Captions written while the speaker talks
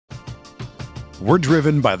We're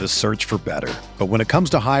driven by the search for better. But when it comes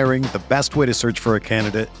to hiring, the best way to search for a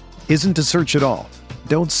candidate isn't to search at all.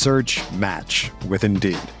 Don't search, match with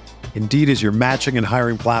Indeed. Indeed is your matching and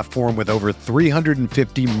hiring platform with over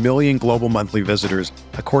 350 million global monthly visitors,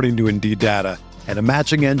 according to Indeed data, and a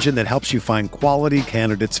matching engine that helps you find quality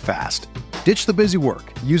candidates fast. Ditch the busy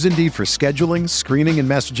work. Use Indeed for scheduling, screening, and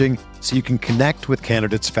messaging so you can connect with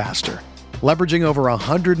candidates faster. Leveraging over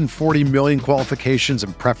 140 million qualifications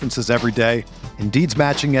and preferences every day, Indeed's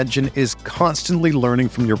matching engine is constantly learning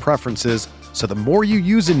from your preferences, so the more you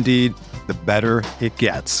use Indeed, the better it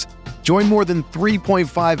gets. Join more than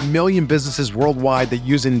 3.5 million businesses worldwide that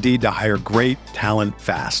use Indeed to hire great talent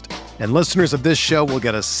fast. And listeners of this show will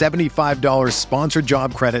get a $75 sponsored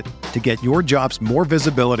job credit to get your jobs more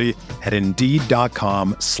visibility at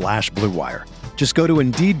Indeed.com/Blue Wire. Just go to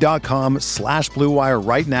Indeed.com/Blue Wire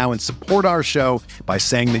right now and support our show by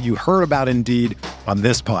saying that you heard about Indeed on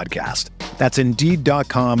this podcast. That's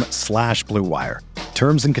Indeed.com/Blue Wire.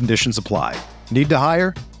 Terms and conditions apply. Need to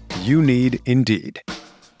hire? You need Indeed.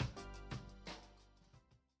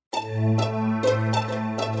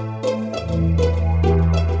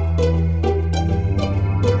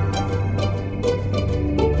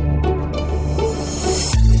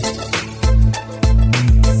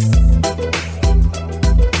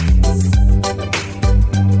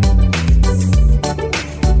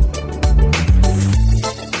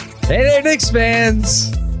 Hey there, Knicks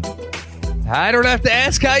fans. I don't have to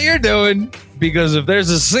ask how you're doing, because if there's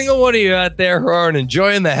a single one of you out there who aren't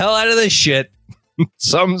enjoying the hell out of this shit,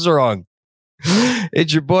 something's wrong.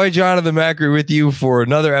 It's your boy, Jonathan Macri, with you for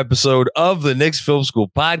another episode of the Knicks Film School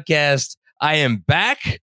podcast. I am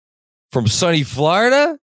back from sunny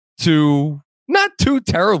Florida to not too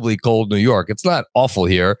terribly cold New York. It's not awful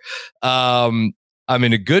here. I'm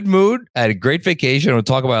in a good mood. I had a great vacation. I'm going to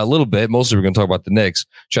talk about it a little bit. Mostly we're going to talk about the Knicks.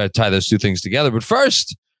 Try to tie those two things together. But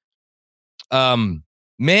first, we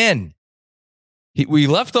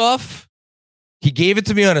left off. He gave it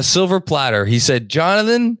to me on a silver platter. He said,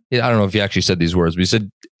 Jonathan, I don't know if he actually said these words, but he said,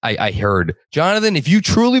 I heard, Jonathan, if you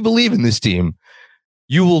truly believe in this team,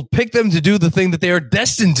 you will pick them to do the thing that they are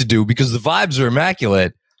destined to do because the vibes are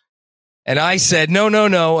immaculate. And I said, no.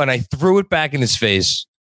 And I threw it back in his face.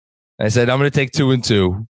 I said, I'm going to take 2 and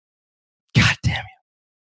 2. God damn you.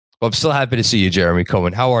 Well, I'm still happy to see you, Jeremy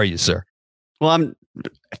Cohen. How are you, sir? Well, I'm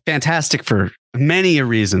fantastic for many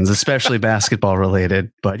reasons, especially basketball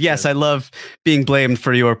related. But yes, I love being blamed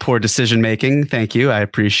for your poor decision making. Thank you. I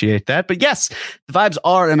appreciate that. But yes, the vibes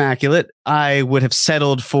are immaculate. I would have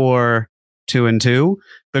settled for 2 and 2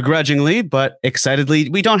 begrudgingly, but excitedly.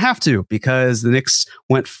 We don't have to, because the Knicks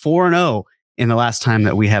went 4-0 in the last time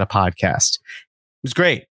that we had a podcast. It was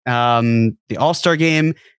great. The All-Star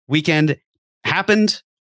game weekend happened.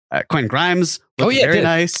 Quentin Grimes looked very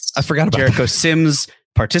nice. I forgot about Jericho Sims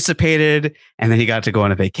participated, and then he got to go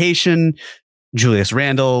on a vacation. Julius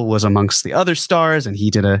Randle was amongst the other stars, and he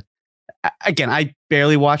did again, I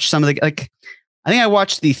barely watched some of the, I think I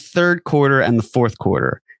watched the third quarter and the fourth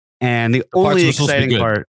quarter, and the only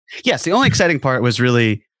exciting part was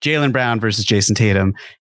really Jaylen Brown versus Jason Tatum,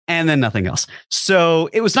 and then nothing else. So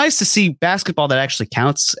it was nice to see basketball that actually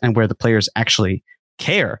counts and where the players actually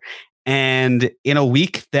care. And in a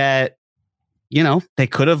week that, they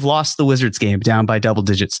could have lost the Wizards game down by double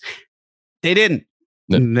digits, they didn't.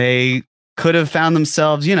 Yep. They could have found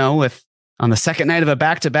themselves, with on the second night of a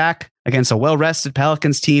back-to-back against a well-rested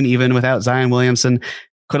Pelicans team, even without Zion Williamson,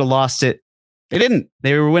 could have lost it. They didn't.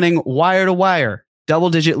 They were winning wire to wire,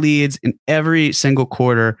 double-digit leads in every single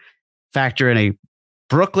quarter. Factor in a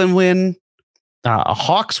Brooklyn win, a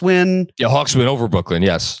Hawks win. Yeah, Hawks win over Brooklyn,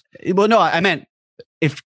 yes. Well, no, I meant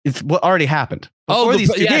if what already happened.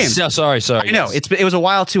 These two games. Yeah, sorry. I know, it was a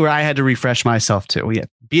while too where I had to refresh myself too. Yeah,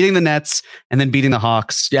 beating the Nets and then beating the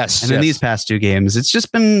Hawks. Yes. And then these past 2 games. It's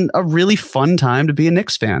just been a really fun time to be a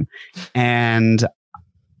Knicks fan. And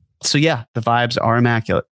so, yeah, the vibes are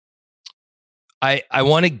immaculate. I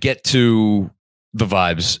want to get to the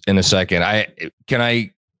vibes in a second.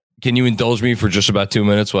 Can you indulge me for just about 2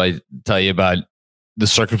 minutes while I tell you about the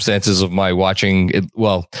circumstances of my watching it?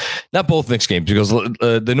 Well, not both Knicks games, because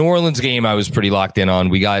the New Orleans game I was pretty locked in on.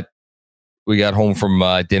 We got home from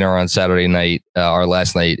dinner on Saturday night, our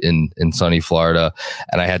last night in sunny Florida,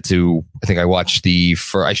 and I watched I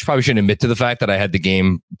probably shouldn't admit to the fact that I had the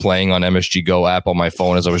game playing on MSG Go app on my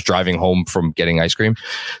phone as I was driving home from getting ice cream.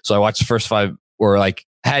 So I watched the first 5, or I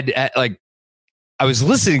was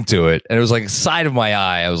listening to it, and it was like side of my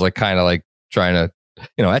eye. I was like kind of like trying to,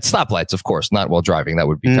 at stoplights, of course, not while driving. That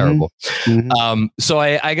would be terrible. Mm-hmm. So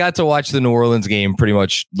I got to watch the New Orleans game pretty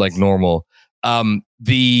much like normal.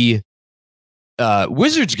 The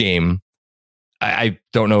Wizards game, I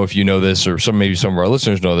don't know if you know this or maybe some of our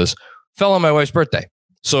listeners know this, fell on my wife's birthday.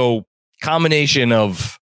 So combination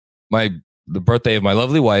of the birthday of my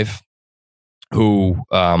lovely wife, who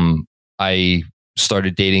I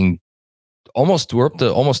started dating we're up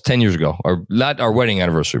to almost 10 years ago, or not our wedding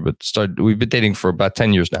anniversary, but we've been dating for about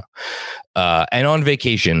 10 years now. And on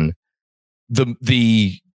vacation,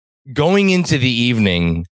 the going into the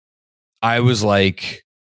evening, I was like,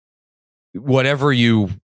 whatever you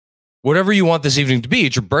want this evening to be,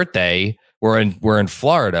 it's your birthday. We're in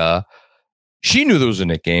Florida. She knew there was a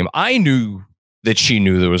Knick game. I knew that she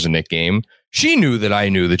knew there was a Knick game. She knew that I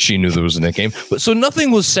knew that she knew there was a Knick game. But so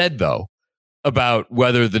nothing was said though about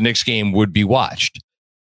whether the Knicks game would be watched.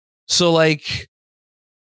 So like,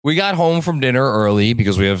 we got home from dinner early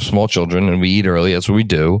because we have small children and we eat early. That's what we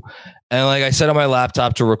do. And like, I set on my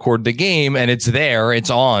laptop to record the game, and it's there.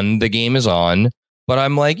 It's on. The game is on. But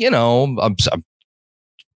I'm like, I'm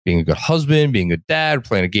being a good husband, being a good dad,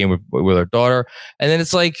 playing a game with our daughter. And then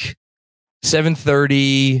it's like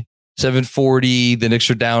 7:30, 7:40. The Knicks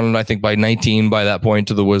are down, I think, by 19 by that point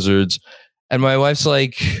to the Wizards. And my wife's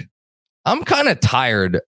like, I'm kind of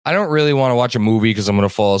tired. I don't really want to watch a movie because I'm going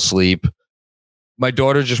to fall asleep. My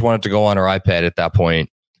daughter just wanted to go on her iPad at that point.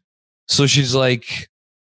 So she's like,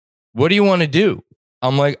 what do you want to do?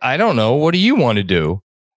 I'm like, I don't know. What do you want to do?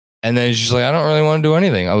 And then she's like, I don't really want to do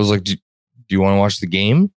anything. I was like, do you want to watch the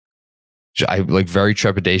game? I like very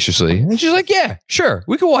trepidatiously. And she's like, yeah, sure.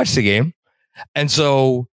 We can watch the game. And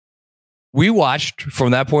so we watched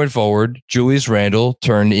from that point forward. Julius Randle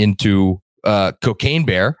turned into Cocaine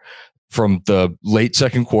Bear from the late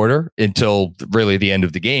second quarter until really the end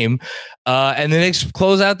of the game. And the Knicks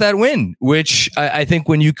close out that win, which I think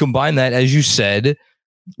when you combine that, as you said,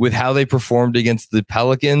 with how they performed against the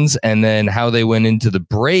Pelicans and then how they went into the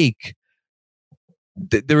break,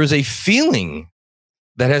 there is a feeling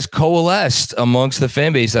that has coalesced amongst the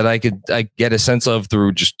fan base that I get a sense of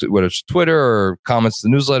through just whether it's Twitter or comments to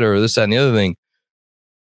the newsletter or this, that, and the other thing.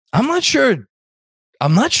 I'm not sure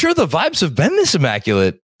the vibes have been this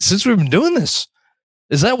immaculate since we've been doing this.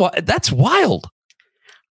 Is that why? That's wild.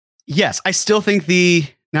 Yes, I still think the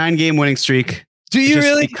 9-game winning streak. Do you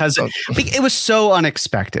really? Because it was so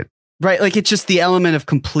unexpected, right? Like, it's just the element of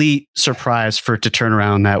complete surprise for it to turn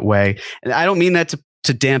around that way. And I don't mean that to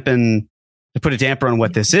put a damper on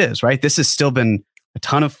what this is, right? This has still been a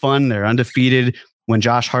ton of fun. They're undefeated when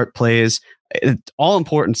Josh Hart plays. It's all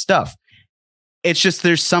important stuff. It's just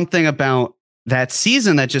there's something about that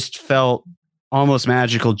season that just felt almost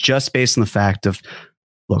magical, just based on the fact of,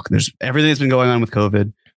 look, there's everything that's been going on with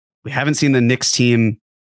COVID. We haven't seen the Knicks team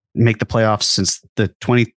make the playoffs since the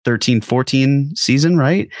 2013-14 season,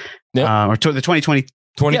 right? Yeah. Or the 2020,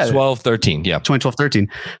 2012-13. Yeah. 2012-13.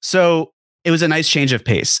 So it was a nice change of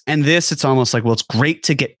pace. And this, it's almost like, well, it's great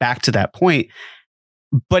to get back to that point,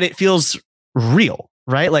 but it feels real,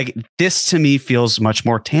 right? Like, this to me feels much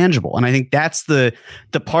more tangible. And I think that's the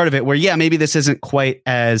part of it where, yeah, maybe this isn't quite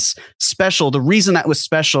as special. The reason that was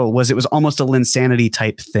special was it was almost a Linsanity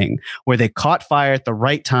type thing where they caught fire at the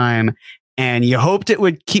right time and you hoped it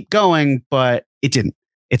would keep going, but it didn't.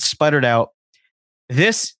 It sputtered out.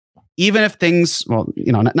 This, even if things, well,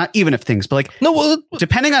 not even if things, but like, no, well,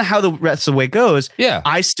 depending on how the rest of the way goes, yeah,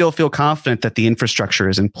 I still feel confident that the infrastructure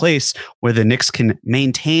is in place where the Knicks can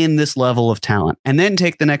maintain this level of talent and then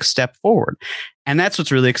take the next step forward. And that's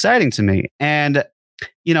what's really exciting to me. And,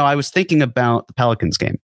 I was thinking about the Pelicans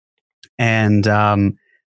game. And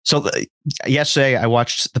yesterday I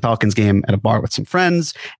watched the Pelicans game at a bar with some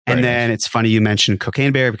friends. And then it's funny you mentioned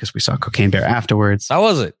Cocaine Bear because we saw Cocaine Bear afterwards. How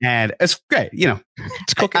was it? And it's great.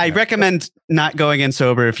 It's I recommend not going in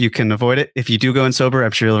sober if you can avoid it. If you do go in sober,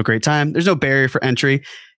 I'm sure you'll have a great time. There's no barrier for entry.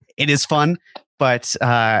 It is fun, but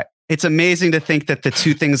it's amazing to think that the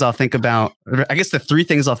two things I'll think about, I guess the three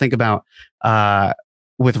things I'll think about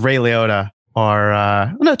with Ray Liotta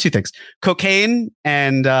are, two things: cocaine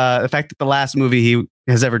and the fact that the last movie he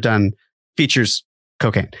has ever done features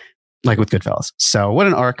cocaine, like with Goodfellas. So what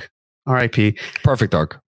an arc. R.I.P. Perfect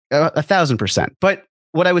arc. 1,000%. But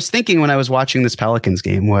what I was thinking when I was watching this Pelicans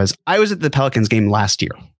game was I was at the Pelicans game last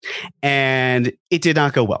year and it did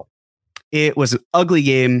not go well. It was an ugly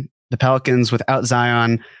game. The Pelicans without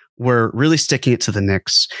Zion were really sticking it to the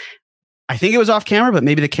Knicks. I think it was off camera, but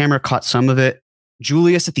maybe the camera caught some of it.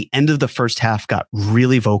 Julius at the end of the first half got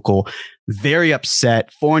really vocal, very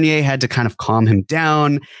upset. Fournier had to kind of calm him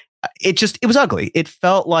down. It was ugly. It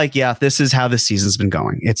felt like, yeah, this is how the season's been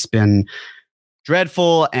going. It's been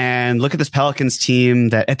dreadful. And look at this Pelicans team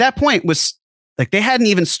that at that point was like, they hadn't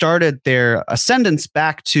even started their ascendance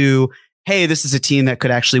back to, hey, this is a team that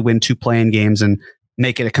could actually win 2 play-in games and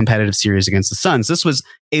make it a competitive series against the Suns. This was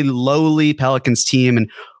a lowly Pelicans team, and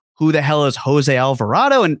who the hell is Jose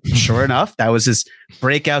Alvarado? And sure enough, that was his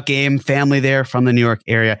breakout game, family there from the New York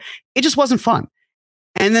area. It just wasn't fun.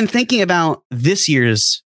 And then thinking about this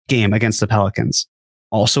year's game against the Pelicans,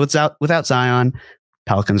 also it's out without Zion.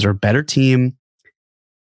 Pelicans are a better team,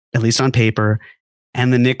 at least on paper,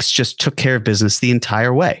 and the Knicks just took care of business the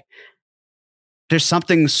entire way. There's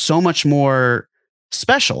something so much more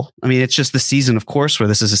special. I mean, it's just the season, of course, where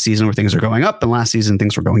this is a season where things are going up, and last season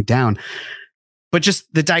things were going down. But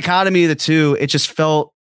just the dichotomy of the two, it just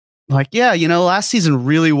felt like, yeah, last season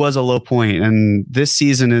really was a low point, and this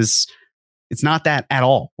season it's not that at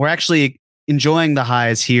all. We're actually enjoying the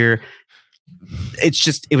highs here.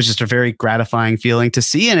 It was just a very gratifying feeling to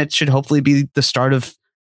see, and it should hopefully be the start of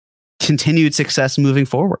continued success moving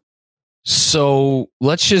forward. So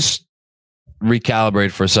let's just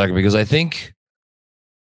recalibrate for a second, because I think,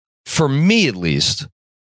 for me at least,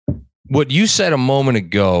 what you said a moment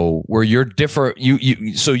ago, where you're different,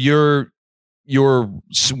 so your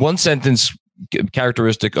one sentence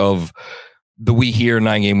characteristic of the We Hear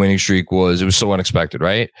 9-game winning streak was, it was so unexpected,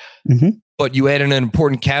 right? Mm-hmm. But you added an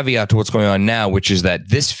important caveat to what's going on now, which is that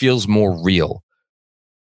this feels more real.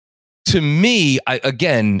 To me, I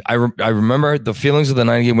remember the feelings of the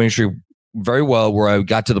 9-game winning streak very well, where I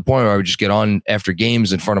got to the point where I would just get on after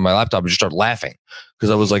games in front of my laptop and just start laughing, because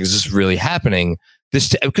I was like, is this really happening?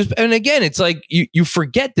 And again, it's like you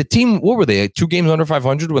forget the team. What were they? 2 games under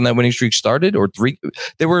 500 when that winning streak started, or 3?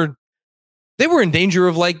 They were in danger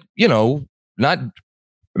of, like, not.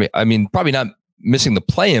 I mean, probably not missing the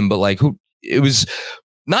play-in, but like, it was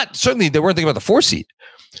not, certainly they weren't thinking about the 4 seed.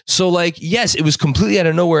 So, like, yes, it was completely out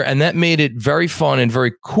of nowhere, and that made it very fun and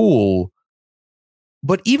very cool.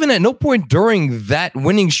 But even at no point during that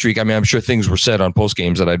winning streak, I mean, I'm sure things were said on post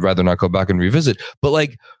games that I'd rather not go back and revisit. But,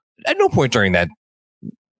 like, at no point during that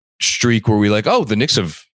streak were we like, oh, the Knicks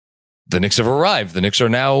have arrived. The Knicks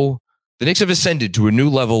have ascended to a new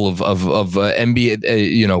level of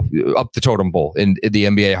NBA, up the totem pole in the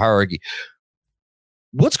NBA hierarchy.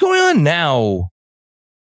 What's going on now?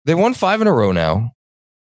 They won 5 in a row now.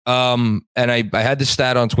 And I had this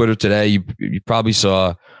stat on Twitter today. You probably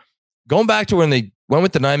saw, going back to when they went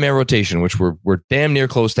with the 9-man rotation, which we're damn near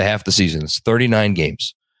close to half the season. It's 39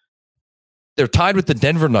 games. They're tied with the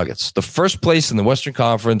Denver Nuggets, the first place in the Western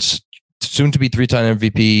Conference, soon to be 3-time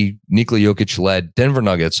MVP, Nikola Jokic led Denver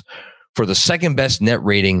Nuggets, for the second best net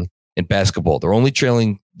rating in basketball. They're only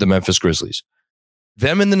trailing the Memphis Grizzlies.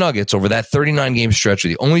 Them and the Nuggets over that 39 game stretch are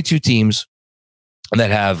the only 2 teams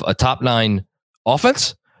that have a top 9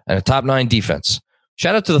 offense and a top 9 defense.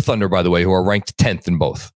 Shout out to the Thunder, by the way, who are ranked 10th in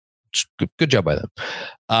both. Good job by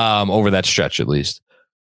them. Over that stretch, at least.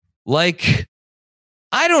 Like,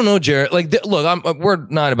 I don't know, Jared. Like, look, we're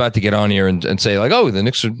not about to get on here and say, like, oh, the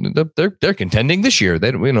Knicks they're contending this year.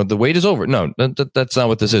 They, the wait is over. No, that's not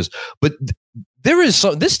what this is. But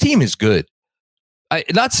this team is good. I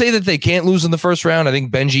not say that they can't lose in the first round. I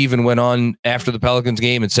think Benji even went on after the Pelicans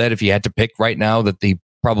game and said if he had to pick right now that they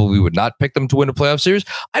probably would not pick them to win a playoff series.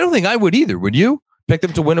 I don't think I would either. Would you pick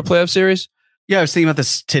them to win a playoff series? Yeah, I was thinking about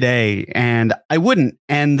this today, and I wouldn't.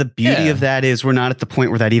 And the beauty of that is we're not at the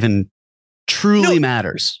point where that even truly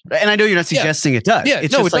matters. And I know you're not suggesting it does. Yeah,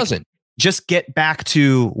 it's no, just it doesn't. Just get back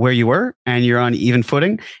to where you were and you're on even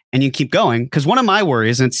footing and you keep going. Because one of my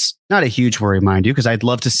worries, and it's not a huge worry, mind you, because I'd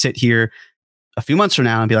love to sit here a few months from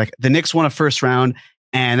now and be like, the Knicks won a first round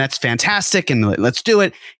and that's fantastic and let's do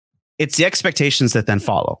it. It's the expectations that then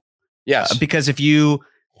follow. Yes. Because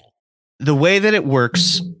the way that it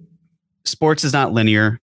works, sports is not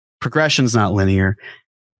linear. Progression is not linear.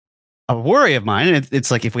 A worry of mine, and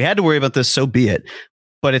it's like, if we had to worry about this, so be it.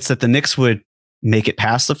 But it's that the Knicks would make it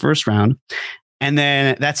past the first round. And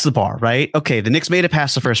then that's the bar, right? Okay, the Knicks made it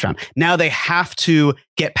past the first round. Now they have to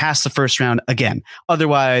get past the first round again.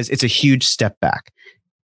 Otherwise, it's a huge step back.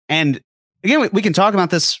 And again, we can talk about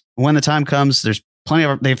this when the time comes. There's plenty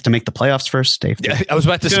of, they have to make the playoffs first. I was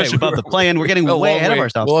about to say above the play-in. We're getting way ahead of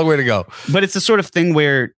ourselves. Long way to go. But it's the sort of thing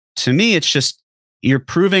where, to me, it's just, you're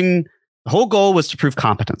proving, the whole goal was to prove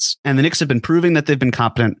competence. And the Knicks have been proving that they've been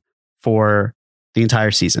competent for the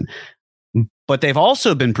entire season. But they've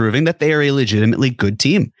also been proving that they are a legitimately good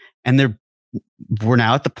team. And we're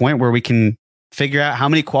now at the point where we can figure out how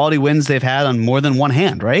many quality wins they've had on more than one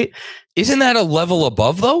hand, right? Isn't that a level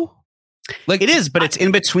above, though? Like, it is, but it's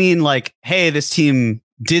in between, like, hey, this team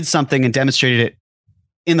did something and demonstrated it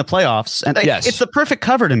in the playoffs. And yes. It's the perfect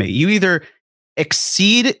cover to me. You either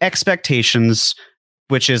exceed expectations,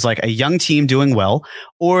 which is like a young team doing well,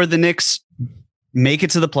 or the Knicks make it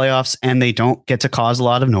to the playoffs and they don't get to cause a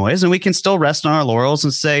lot of noise, and we can still rest on our laurels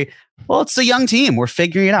and say, well, it's a young team. We're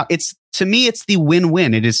figuring it out. To me, it's the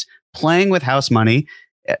win-win. It is playing with house money.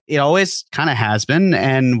 It always kind of has been.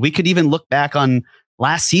 And we could even look back on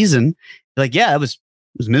last season, like, yeah, it was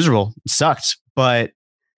miserable. It sucked, but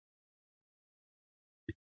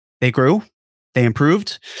they grew, they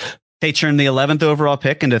improved. They turned the 11th overall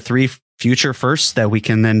pick into 3 future firsts that we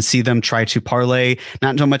can then see them try to parlay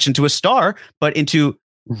not so much into a star, but into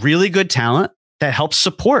really good talent that helps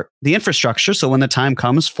support the infrastructure. So when the time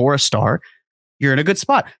comes for a star, you're in a good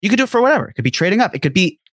spot. You could do it for whatever. It could be trading up. It could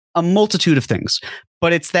be a multitude of things.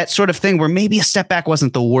 But it's that sort of thing where maybe a step back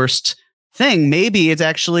wasn't the worst thing. Maybe it's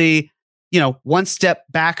actually, 1 step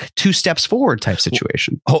back, 2 steps forward type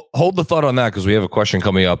situation. Hold the thought on that, because we have a question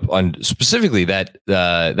coming up on specifically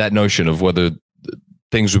that notion of whether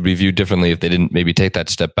things would be viewed differently if they didn't maybe take that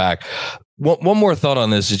step back. One more thought on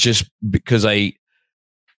this is just because I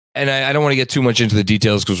don't want to get too much into the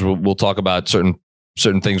details, because we'll talk about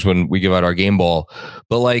certain things when we give out our game ball.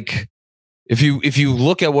 But like, if you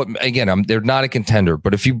look at what, again, they're not a contender,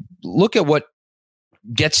 but if you look at what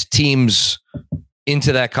gets teams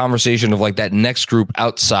into that conversation of like that next group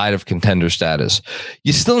outside of contender status,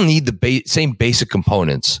 you still need the same basic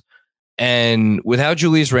components. And with how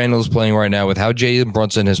Julius Randle is playing right now, with how Jalen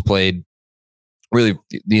Brunson has played really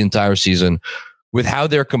the entire season, with how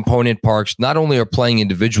their component parts not only are playing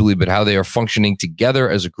individually, but how they are functioning together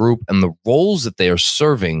as a group, and the roles that they are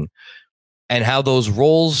serving, and how those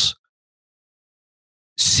roles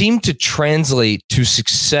seem to translate to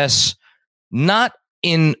success, not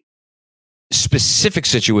in specific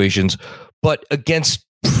situations, but against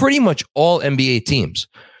pretty much all NBA teams.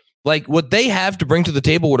 Like what they have to bring to the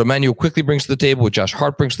table, what Immanuel Quickley brings to the table, what Josh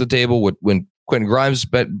Hart brings to the table, what Quentin Grimes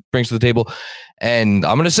brings to the table, and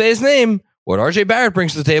I'm going to say his name, what RJ Barrett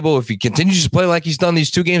brings to the table, if he continues to play like he's done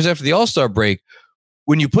these 2 games after the All-Star break,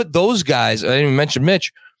 when you put those guys, I didn't even mention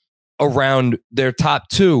Mitch, around their top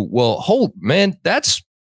 2, well, that's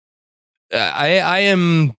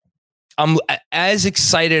I'm as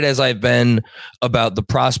excited as I've been about the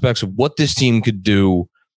prospects of what this team could do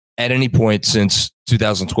at any point since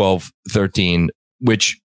 2012-13,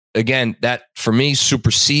 which again, that for me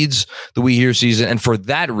supersedes the We Here season. And for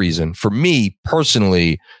that reason, for me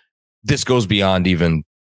personally, this goes beyond even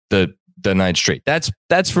the 9 straight. That's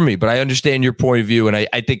for me, but I understand your point of view. And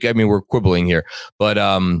I think, we're quibbling here, but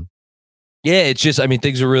yeah, it's just,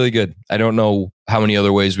 things are really good. I don't know how many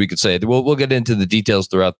other ways we could say it. We'll get into the details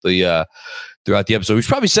throughout the episode. We should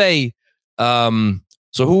probably say, so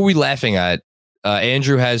who are we laughing at?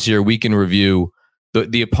 Andrew has here, week in review,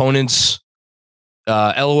 the opponents,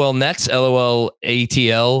 LOL Nets, LOL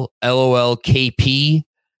ATL, LOL KP,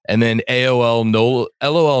 and then AOL NOLA,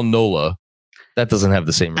 LOL NOLA. That doesn't have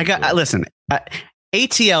the same. Listen,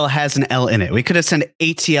 ATL has an L in it. We could have said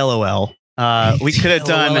ATLOL. We could have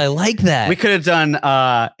done. I like that. We could have done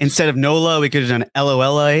instead of NOLA, we could have done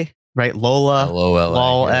LOLA, right? Lola,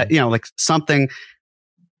 LOL, like something.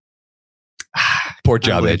 Poor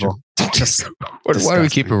job, Andrew. Why do we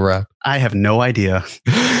keep it wrapped? I have no idea.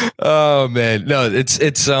 Oh man, no,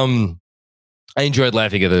 it's I enjoyed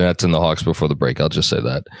laughing at the Nets and the Hawks before the break. I'll just say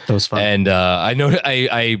that. That was fun. And I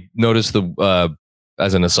noticed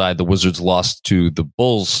as an aside, the Wizards lost to the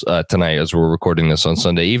Bulls tonight as we're recording this on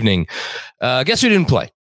Sunday evening. Guess who didn't play?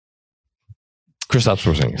 Kristaps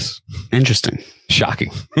Porzingis. Interesting.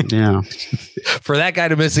 Shocking. Yeah. For that guy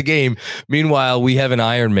to miss a game. Meanwhile, we have an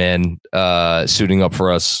Iron Man suiting up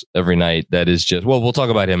for us every night. That is just, we'll talk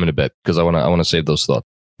about him in a bit because I want to save those thoughts.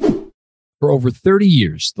 For over 30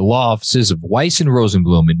 years, the law offices of Weiss and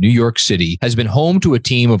Rosenblum in New York City has been home to a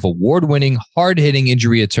team of award-winning, hard-hitting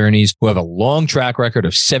injury attorneys who have a long track record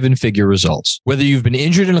of 7-figure results. Whether you've been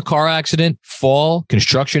injured in a car accident, fall,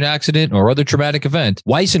 construction accident, or other traumatic event,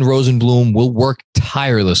 Weiss and Rosenblum will work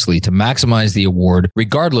tirelessly to maximize the award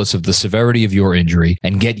regardless of the severity of your injury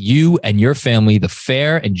and get you and your family the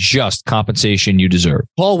fair and just compensation you deserve.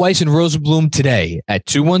 Call Weiss and Rosenblum today at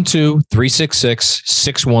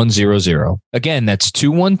 212-366-6100. Again, that's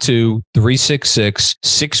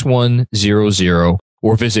 212-366-6100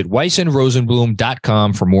 or visit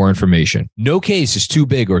weissandrosenblum.com for more information. No case is too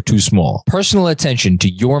big or too small. Personal attention to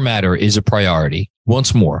your matter is a priority.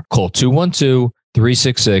 Once more, call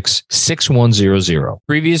 212-366-6100.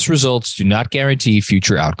 Previous results do not guarantee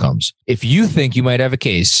future outcomes. If you think you might have a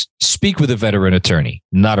case, speak with a veteran attorney,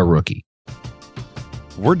 not a rookie.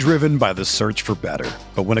 We're driven by the search for better.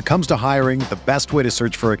 But when it comes to hiring, the best way to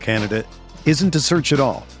search for a candidate isn't to search at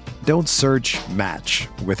all. Don't search, match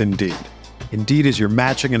with Indeed. Indeed is your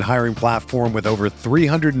matching and hiring platform with over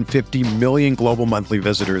 350 million global monthly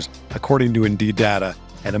visitors, according to Indeed data,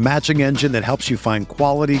 and a matching engine that helps you find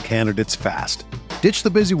quality candidates fast. Ditch the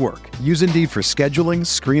busy work. Use Indeed for scheduling,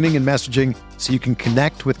 screening, and messaging so you can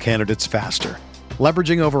connect with candidates faster.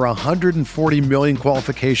 Leveraging over 140 million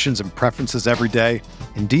qualifications and preferences every day,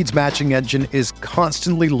 Indeed's matching engine is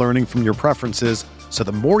constantly learning from your preferences, so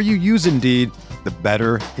the more you use Indeed, the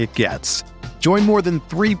better it gets. Join more than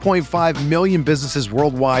 3.5 million businesses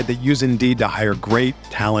worldwide that use Indeed to hire great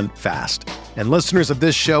talent fast. And listeners of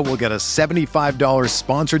this show will get a $75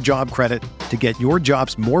 sponsored job credit to get your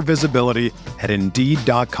jobs more visibility at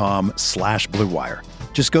Indeed.com/Blue Wire.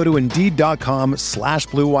 Just go to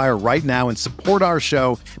Indeed.com/Blue Wire right now and support our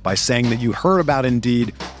show by saying that you heard about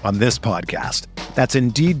Indeed on this podcast. That's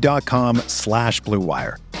Indeed.com/Blue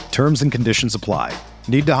Wire. Terms and conditions apply.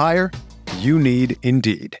 Need to hire? You need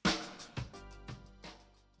Indeed.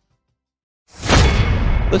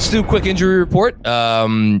 Let's do a quick injury report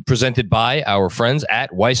presented by our friends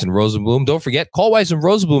at Weiss and Rosenblum. Don't forget, call Weiss and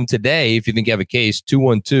Rosenblum today if you think you have a case,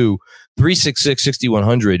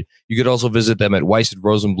 212-366-6100. You could also visit them at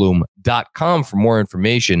weissandrosenblum.com for more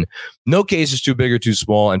information. No case is too big or too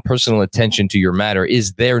small, and personal attention to your matter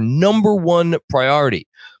is their number one priority.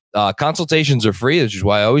 Consultations are free, which is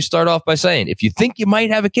why I always start off by saying, if you think you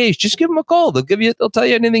might have a case, just give them a call. They'll tell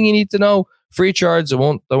you anything you need to know. Free of charge. They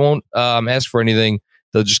won't ask for anything.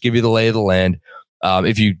 They'll just give you the lay of the land.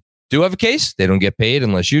 If you do have a case, they don't get paid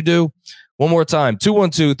unless you do. One more time,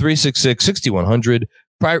 212-366-6100.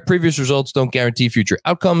 Previous results don't guarantee future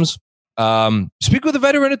outcomes. Speak with a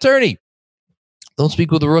veteran attorney. Don't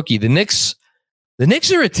speak with a rookie. The Knicks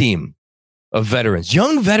are a team of veterans,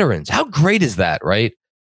 young veterans. How great is that, right?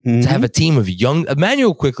 Mm-hmm. To have a team of young.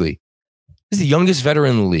 Immanuel Quickley is the youngest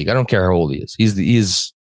veteran in the league. I don't care how old he is. He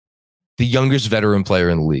is the youngest veteran player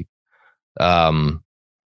in the league.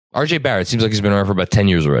 RJ Barrett seems like he's been around for about 10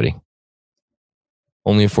 years already.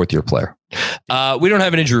 Only a fourth-year player. We don't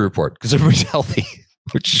have an injury report because everybody's healthy,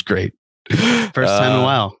 which is great. First time in a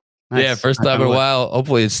while. Nice. Yeah, first time in a while.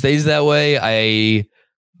 Hopefully it stays that way.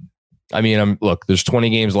 Look, there's 20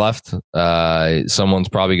 games left. Someone's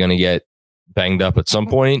probably going to get banged up at some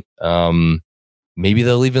point. Maybe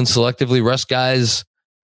they'll even selectively rest guys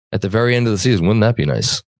at the very end of the season. Wouldn't that be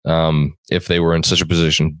nice? If they were in such a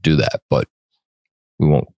position to do that, but we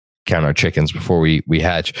won't count our chickens before we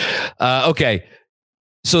hatch. Okay.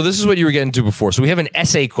 So this is what you were getting to before. So we have an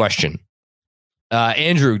essay question.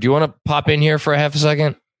 Andrew, do you want to pop in here for a half a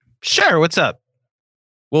second? Sure. What's up?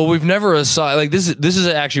 Well, we've never assigned, like this is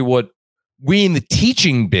actually what we in the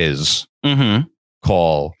teaching biz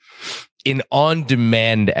call an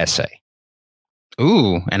on-demand essay.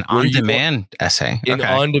 Ooh, an on-demand essay. An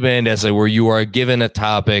on-demand essay where you are given a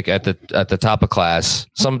topic at the top of class.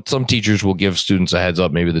 Some teachers will give students a heads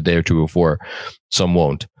up maybe the day or two before. Some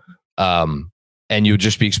won't. And you would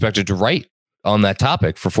just be expected to write on that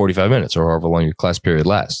topic for 45 minutes or however long your class period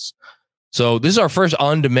lasts. So this is our first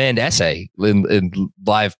on-demand essay in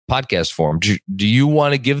live podcast form. Do you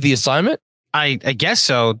want to give the assignment? I guess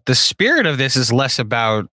so. The spirit of this is less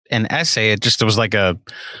about an essay. It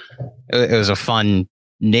was a fun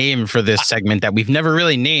name for this segment that we've never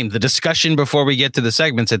really named. The discussion before we get to the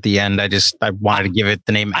segments at the end, I wanted to give it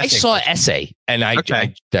the name. I saw essay, and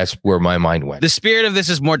I that's where my mind went. The spirit of this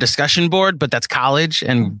is more discussion board, but that's college.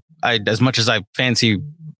 And as much as I fancy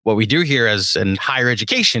what we do here as in higher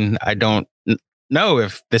education, I don't know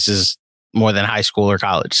if this is more than high school or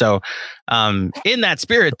college. So in that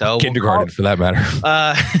spirit, though, kindergarten for that matter,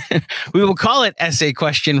 we will call it essay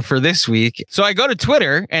question for this week. So I go to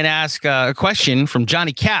Twitter and ask a question from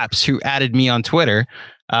Johnny Caps, who added me on Twitter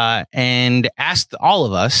and asked all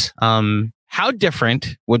of us, how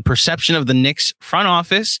different would perception of the Knicks front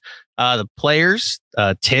office, the players,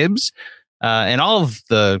 Tibbs, and all of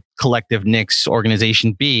the collective Knicks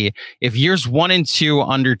organization be if years 1 and 2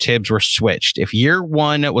 under Tibbs were switched? If year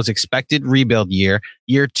 1 was expected rebuild year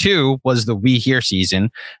 2 was the we here season,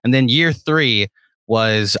 and then year 3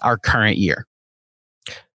 was our current year.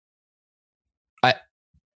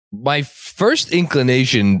 My first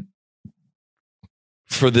inclination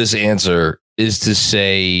for this answer is to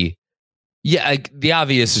say, yeah, the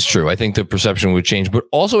obvious is true. I think the perception would change, but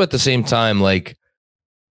also at the same time, like,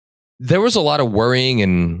 there was a lot of worrying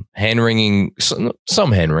and hand-wringing,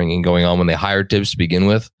 some hand-wringing going on when they hired Tibbs to begin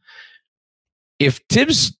with. If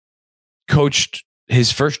Tibbs coached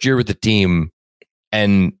his first year with the team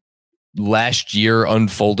and last year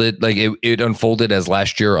unfolded, like it unfolded as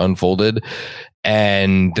last year unfolded,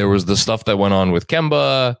 and there was the stuff that went on with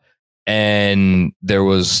Kemba, and there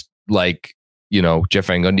was like Jeff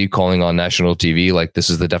Van Gundy calling on national TV like this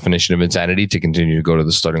is the definition of insanity to continue to go to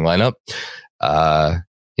the starting lineup.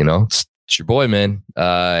 It's your boy, man.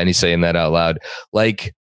 And he's saying that out loud.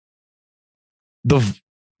 Like we're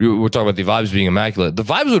talking about the vibes being immaculate. The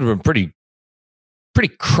vibes would have been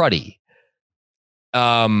pretty cruddy.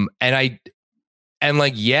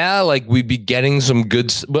 We'd be getting some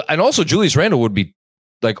good, and also Julius Randle would be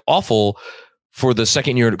like awful for the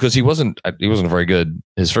second year because he wasn't very good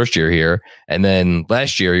his first year here, and then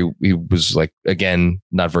last year he was like again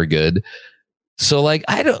not very good. So like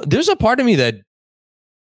there's a part of me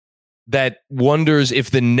that wonders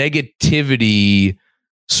if the negativity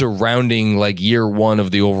surrounding like year one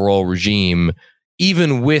of the overall regime,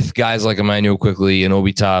 even with guys like Emmanuel Quickley and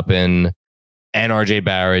Obi Toppin and RJ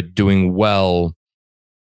Barrett doing well,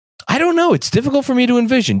 I don't know. It's difficult for me to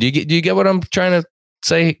envision. Do you get what I'm trying to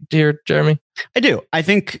say here, Jeremy? I do. I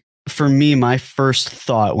think for me, my first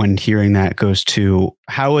thought when hearing that goes to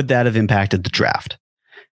how would that have impacted the draft?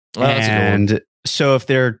 And so if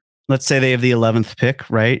let's say they have the 11th pick,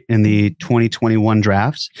 right, in the 2021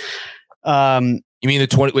 draft. You mean the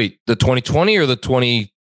 2020 or the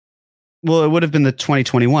 20? Well, it would have been the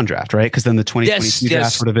 2021 draft, right? Because then the 2022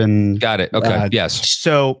 draft would have been. Got it. Okay. Yes.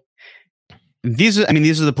 So these are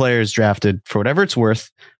the players drafted for whatever it's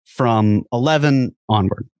worth from 11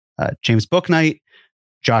 onward. James Bouknight,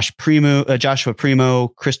 Joshua Primo,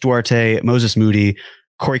 Chris Duarte, Moses Moody,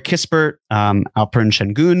 Corey Kispert, Alperen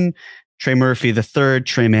Şengün, Trey Murphy III,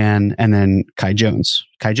 Trey Mann, and then Kai Jones.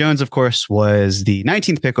 Kai Jones, of course, was the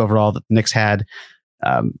 19th pick overall that the Knicks had.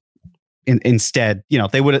 Instead,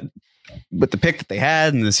 they would have, with the pick that they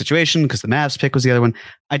had and the situation, because the Mavs pick was the other one.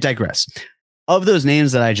 I digress. Of those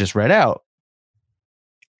names that I just read out,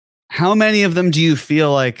 how many of them do you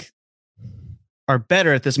feel like are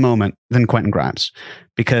better at this moment than Quentin Grimes?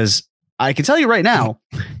 Because I can tell you right now,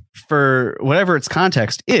 for whatever its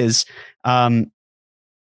context is,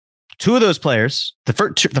 two of those players, the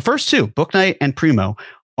first two, Bouknight and Primo,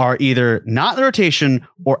 are either not in the rotation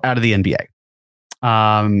or out of the NBA.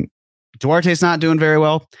 Duarte's not doing very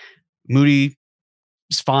well. Moody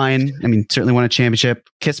is fine. I mean, certainly won a championship.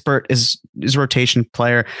 Kispert is a rotation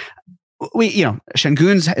player.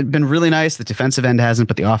 Şengün's been really nice. The defensive end hasn't,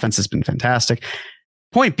 but the offense has been fantastic.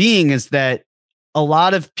 Point being is that a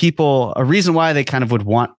lot of people, a reason why they kind of would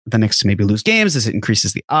want the Knicks to maybe lose games is it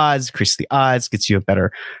increases the odds, gets you a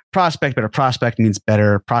better prospect. Better prospect means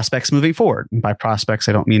better prospects moving forward. And by prospects,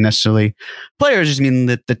 I don't mean necessarily players, I just mean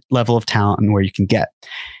the level of talent and where you can get.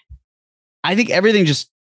 I think everything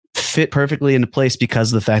just fit perfectly into place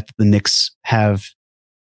because of the fact that the Knicks have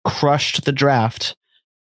crushed the draft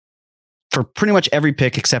for pretty much every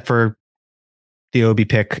pick except for the Obi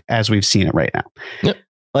pick as we've seen it right now. Yep.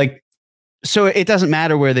 So it doesn't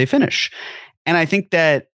matter where they finish. And I think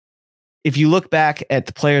that if you look back at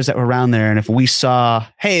the players that were around there, and if we saw,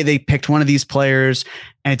 hey, they picked one of these players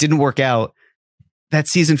and it didn't work out, that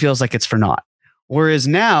season feels like it's for naught. Whereas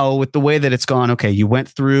now with the way that it's gone, okay, you went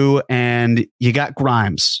through and you got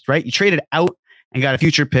Grimes, right? You traded out and got a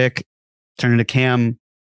future pick, turned into Cam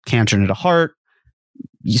turned into Hart.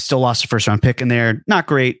 You still lost a first round pick in there. Not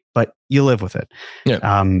great, but you live with it.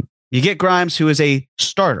 Yeah. You get Grimes, who is a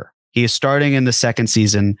starter. He is starting in the second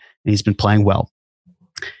season and he's been playing well.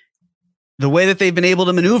 The way that they've been able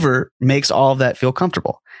to maneuver makes all of that feel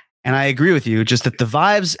comfortable. And I agree with you, just that the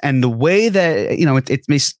vibes and the way that, it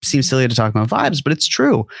may seem silly to talk about vibes, but it's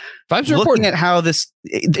true. Vibes are looking important. at how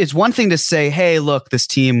it's one thing to say, hey, look, this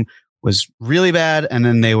team was really bad and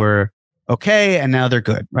then they were okay and now they're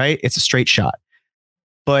good, right? It's a straight shot.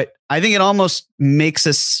 But I think it almost makes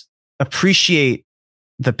us appreciate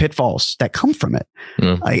the pitfalls that come from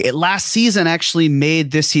it. Last season actually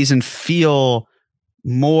made this season feel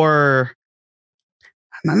more,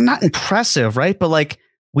 not impressive, right? But like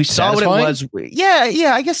we saw what it was.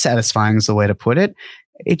 Yeah. I guess satisfying is the way to put it.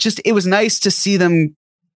 It was nice to see them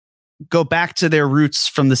go back to their roots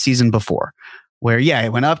from the season before where,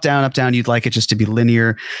 it went up, down. You'd like it just to be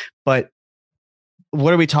linear, but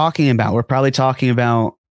what are we talking about? We're probably talking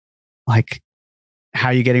about like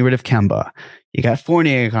how you getting rid of Kemba. You got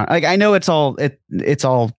Fournier. Like I know it's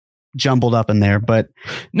all jumbled up in there, but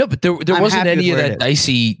no, but there wasn't any of that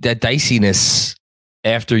diciness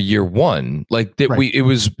after year one. Like that, right.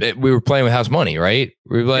 we were playing with house money, right?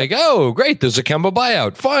 We were like, oh, great, there's a Kemba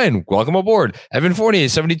buyout. Fine, welcome aboard. Evan Fournier,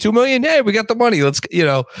 $72 million. Yeah, we got the money. Let's,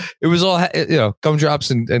 it was all gumdrops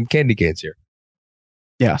and candy canes here.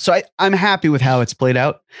 Yeah, so I'm happy with how it's played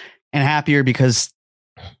out, and happier because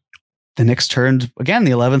the Knicks turned again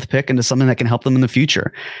the 11th pick into something that can help them in the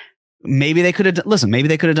future. Maybe they could have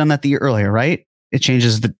done that the year earlier, right? It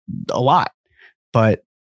changes a lot, but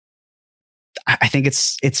I think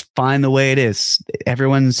it's fine the way it is.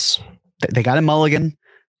 They got a mulligan,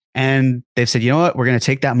 and they've said, you know what, we're going to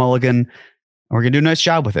take that mulligan and we're going to do a nice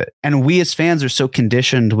job with it. And we as fans are so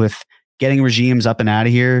conditioned with getting regimes up and out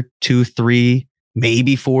of here 2, 3,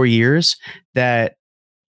 maybe 4 years that,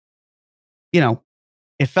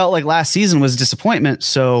 it felt like last season was a disappointment.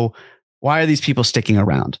 So why are these people sticking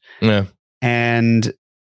around? Yeah. And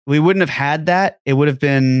we wouldn't have had that. It would have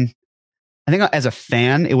been, I think as a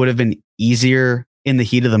fan, it would have been easier in the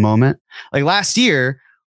heat of the moment. Like last year,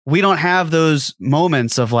 we don't have those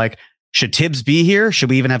moments of like, should Tibbs be here? Should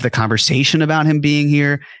we even have the conversation about him being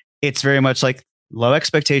here? It's very much like low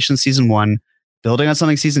expectations season 1, building on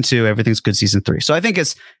something season 2, everything's good season 3. So I think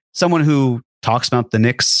as someone who talks about the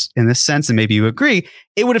Knicks in this sense, and maybe you agree,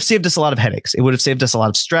 it would have saved us a lot of headaches. It would have saved us a lot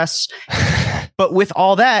of stress. But with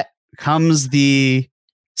all that comes the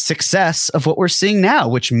success of what we're seeing now,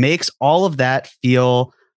 which makes all of that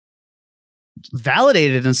feel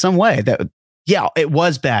validated in some way that, yeah, it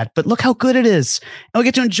was bad, but look how good it is. And we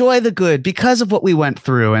get to enjoy the good because of what we went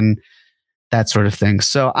through and that sort of thing.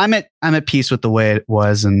 So I'm at peace with the way it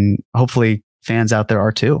was, and hopefully fans out there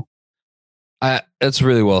are too. That's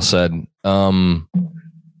really well said. I'm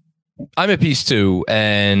at peace too.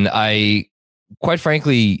 And I quite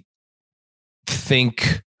frankly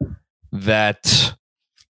think that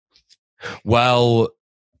while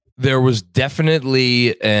there was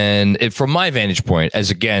definitely, from my vantage point,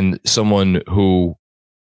 as again, someone who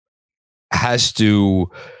has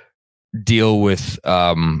to deal with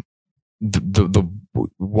the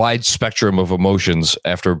wide spectrum of emotions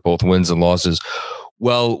after both wins and losses.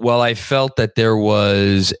 Well, I felt that there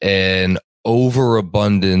was an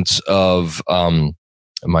overabundance of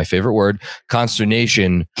my favorite word,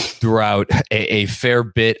 consternation throughout a fair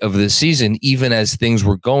bit of the season, even as things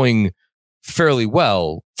were going fairly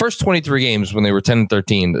well. First 23 games when they were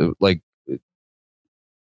 10-13, like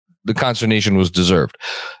the consternation was deserved.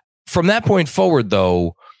 From that point forward,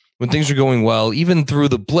 though, when things were going well, even through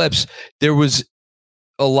the blips, there was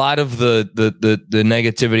a lot of the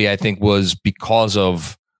negativity, I think, was because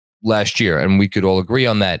of last year, and we could all agree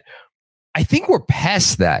on that. I think we're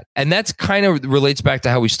past that, and that's kind of relates back to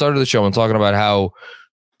how we started the show and talking about how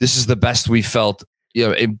this is the best we felt.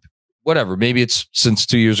 Whatever, maybe it's since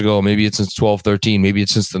 2 years ago, maybe it's since 12, 13, maybe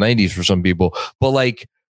it's since the 90s for some people. But like,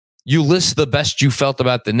 you list the best you felt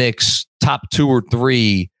about the Knicks, top 2 or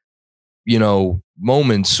 3,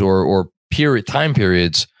 moments or time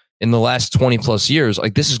periods in the last 20 plus years.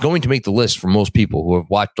 Like, this is going to make the list for most people who have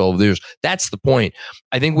watched all of theirs. That's the point.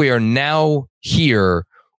 I think we are now here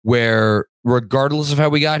where, regardless of how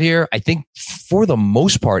we got here, I think for the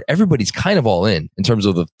most part, everybody's kind of all in terms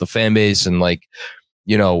of the fan base and like,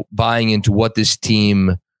 buying into what this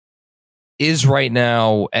team is right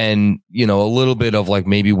now, and, a little bit of like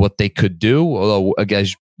maybe what they could do. Although,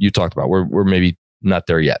 as you talked about, we're maybe not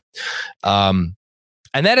there yet. And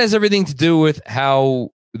that has everything to do with how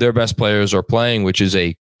their best players are playing, which is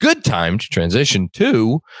a good time to transition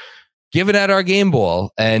to giving out our game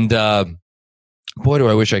ball. And boy, do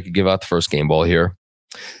I wish I could give out the first game ball here.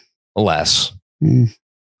 Alas.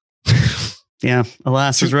 Yeah,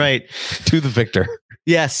 alas is right. To the victor.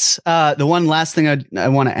 Yes. The one last thing I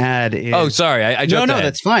want to add is... Oh, sorry. I jumped ahead.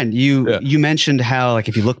 That's fine. You mentioned how, like,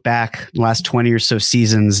 if you look back the last 20 or so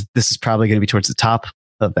seasons, this is probably going to be towards the top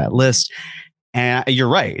of that list. And you're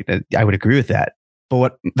right. I would agree with that. But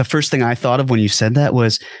what the first thing I thought of when you said that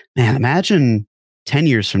was, man, imagine 10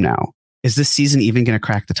 years from now, is this season even going to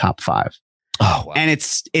crack the top 5? Oh, wow. And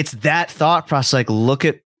it's that thought process. Like, look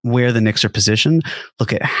at where the Knicks are positioned.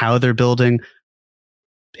 Look at how they're building.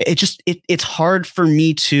 It's hard for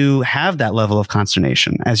me to have that level of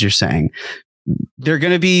consternation, as you're saying. There are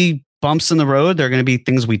going to be bumps in the road. There are going to be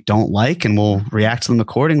things we don't like, and we'll react to them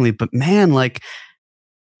accordingly. But man, like,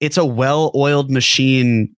 it's a well-oiled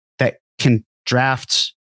machine that can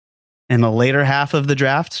draft in the later half of the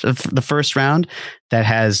draft of the first round, that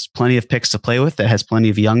has plenty of picks to play with, that has plenty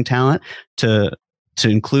of young talent to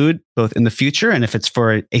include both in the future. And if it's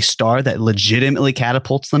for a star that legitimately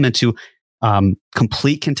catapults them into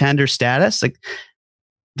complete contender status, like,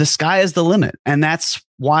 the sky is the limit. And that's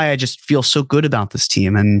why I just feel so good about this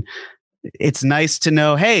team. And it's nice to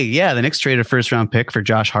know, hey, yeah, the Knicks traded a first round pick for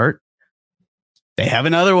Josh Hart. They have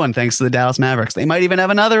another one thanks to the Dallas Mavericks. They might even have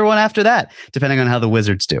another one after that, depending on how the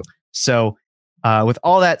Wizards do. So with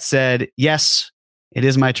all that said, yes, it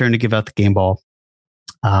is my turn to give out the game ball.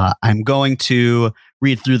 I'm going to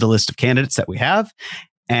read through the list of candidates that we have.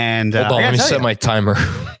 And hold on, let me set my timer.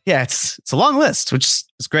 Yeah, it's a long list, which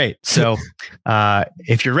is great. So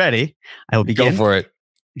if you're ready, I will begin. Go for it.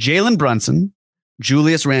 Jalen Brunson,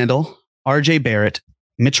 Julius Randle, RJ Barrett,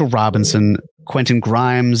 Mitchell Robinson, Quentin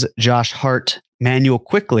Grimes, Josh Hart, Manuel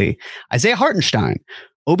Quickley, Isaiah Hartenstein,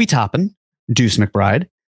 Obi Toppin, Deuce McBride,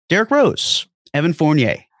 Derrick Rose, Evan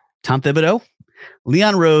Fournier, Tom Thibodeau,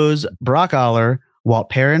 Leon Rose, Brock Aller, Walt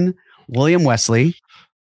Perrin, William Wesley,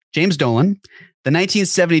 James Dolan, the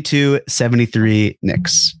 1972-73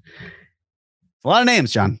 Knicks. A lot of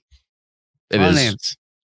names, John. It a lot is. of names.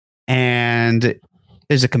 And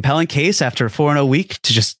there's a compelling case after a 4-0 week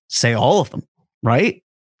to just say all of them, right?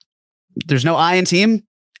 There's no I in team.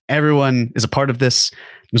 Everyone is a part of this.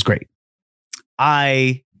 It was great.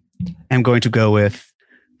 I am going to go with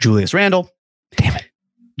Julius Randle. Damn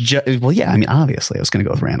it. Well, yeah, I mean, obviously, I was going to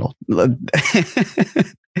go with Randle.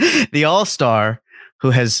 The All-Star who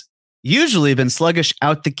has usually been sluggish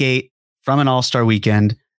out the gate from an All-Star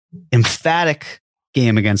weekend. Emphatic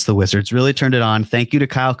game against the Wizards. Really turned it on. Thank you to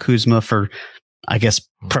Kyle Kuzma for, I guess,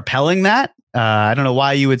 propelling that. I don't know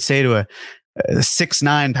why you would say to a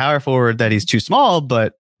 6'9" power forward that he's too small,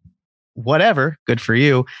 but whatever. Good for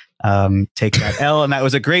you. Take that L. And that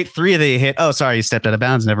was a great three that you hit. Oh, sorry, you stepped out of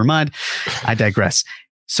bounds. Never mind. I digress.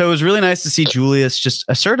 So it was really nice to see Julius just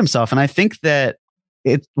assert himself. And I think that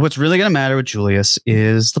what's really going to matter with Julius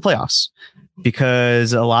is the playoffs,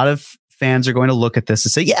 because a lot of fans are going to look at this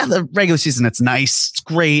and say, yeah, the regular season, it's nice, it's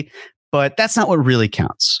great, but that's not what really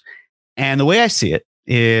counts. And the way I see it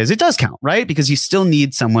is it does count, right? Because you still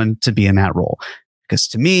need someone to be in that role. Because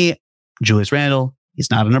to me, Julius Randle, he's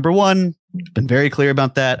not a number one. I've been very clear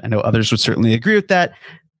about that. I know others would certainly agree with that.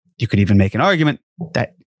 You could even make an argument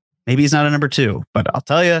that maybe he's not a number two, but I'll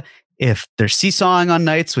tell you, if they're seesawing on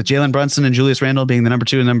nights with Jalen Brunson and Julius Randle being the number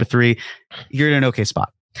two and number three, you're in an okay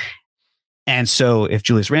spot. And so if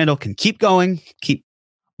Julius Randle can keep going, keep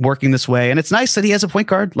working this way, and it's nice that he has a point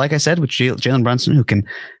guard, like I said, with Jalen Brunson, who can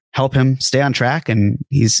help him stay on track. And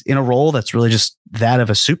he's in a role that's really just that of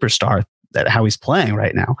a superstar, that how he's playing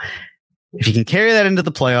right now. If he can carry that into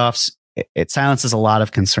the playoffs, it silences a lot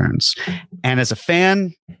of concerns. And as a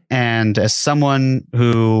fan and as someone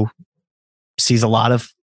who sees a lot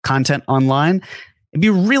of content online, it'd be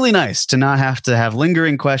really nice to not have to have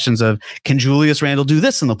lingering questions of, can Julius Randle do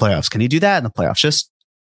this in the playoffs? Can he do that in the playoffs?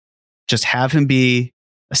 Just have him be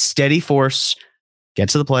a steady force, get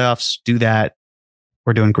to the playoffs, do that.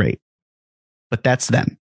 We're doing great. But that's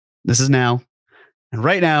then. This is now. And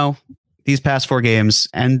right now, these past 4 games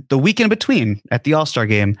and the week in between at the All-Star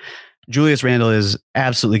game, Julius Randle is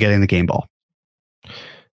absolutely getting the game ball.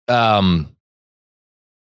 DJ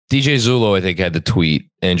Zulo, I think, had the tweet.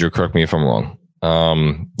 Andrew, correct me if I'm wrong.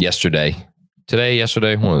 Yesterday,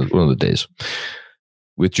 one of the days,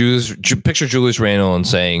 with picture Julius Randle and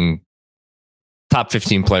saying top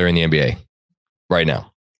 15 player in the NBA right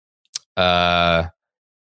now.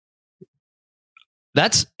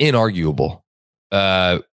 That's inarguable.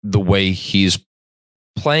 The way he's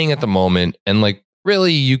playing at the moment, and like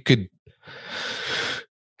really, you could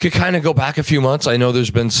kind of go back a few months. I know there's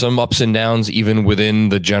been some ups and downs even within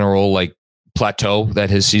the general like plateau that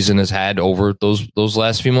his season has had over those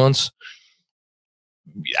last few months,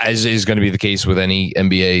 as is going to be the case with any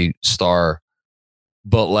NBA star.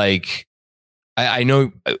 But like, I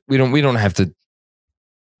know we don't have to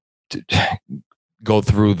go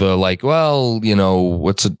through the like, well, you know,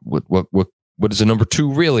 what is a number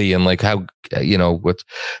two really, and like how, you know, what's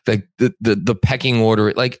the pecking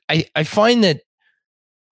order. Like I find that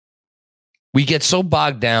we get so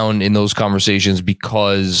bogged down in those conversations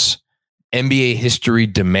because NBA history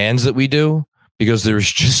demands that we do, because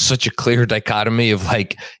there's just such a clear dichotomy of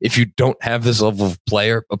like, if you don't have this level of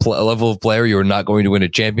player, you're not going to win a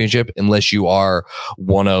championship unless you are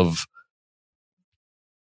one of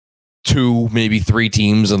 2, maybe 3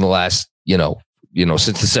 teams in the last, you know,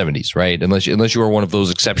 since the 70s, right? Unless you are one of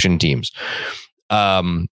those exception teams.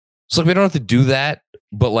 So we don't have to do that,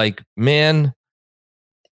 but like, man,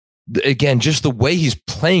 again, just the way he's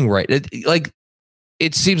playing right.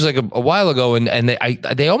 It seems like a while ago, and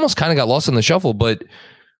they almost kind of got lost in the shuffle. But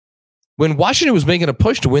when Washington was making a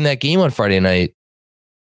push to win that game on Friday night,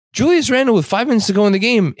 Julius Randle, with 5 minutes to go in the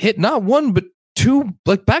game, hit not 1 but 2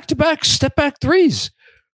 like back-to-back step-back threes.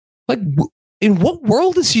 Like, in what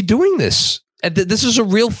world is he doing this? And this is a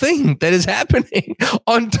real thing that is happening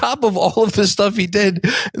on top of all of the stuff he did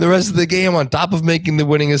in the rest of the game, on top of making the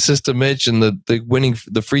winning assist to Mitch and the winning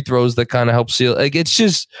the free throws that kind of help seal. Like, it's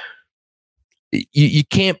just, you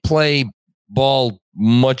can't play ball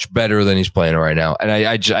much better than he's playing right now. And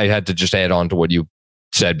I had to just add on to what you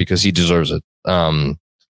said because he deserves it.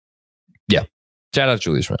 Yeah. Shout out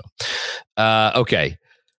Julius Randle. Okay.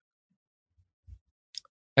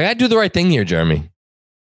 I got to do the right thing here, Jeremy.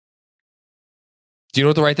 Do you know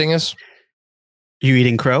what the right thing is? You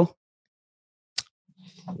eating crow?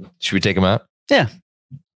 Should we take him out? Yeah,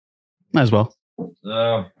 might as well.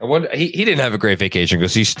 I wonder, he didn't have a great vacation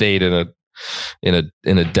because he stayed in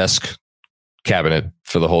a desk cabinet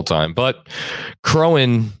for the whole time. But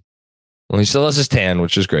Crowan, well, he still has his tan,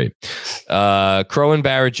 which is great. Crowan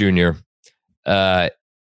Barrett Jr.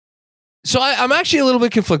 So I'm actually a little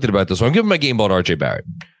bit conflicted about this one. I'm giving my game ball to RJ Barrett,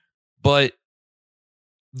 but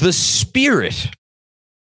the spirit,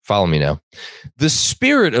 follow me now, the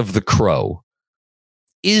spirit of the Crow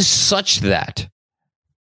is such that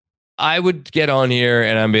I would get on here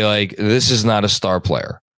and I'd be like, this is not a star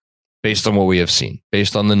player based on what we have seen,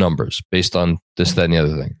 based on the numbers, based on this, that, and the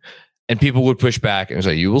other thing. And people would push back and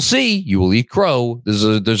say, you will see, you will eat crow. There's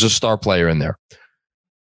a star player in there.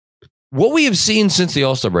 What we have seen since the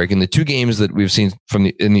All-Star break, in the 2 games that we've seen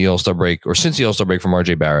in the All-Star break, or since the All-Star break from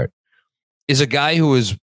RJ Barrett, is a guy who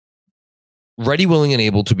is ready, willing, and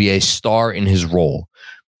able to be a star in his role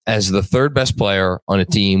as the 3rd best player on a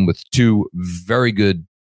team with 2 very good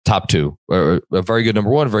top 2, or a very good number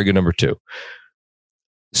 1, a very good number 2.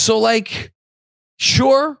 So, like,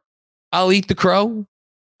 sure, I'll eat the crow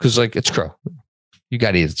because, like, it's crow. You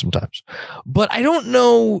got to eat it sometimes. But I don't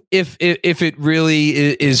know if it really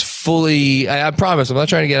is fully, I promise, I'm not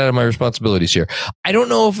trying to get out of my responsibilities here. I don't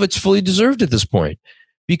know if it's fully deserved at this point,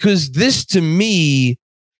 because this, to me,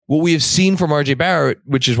 what we have seen from RJ Barrett,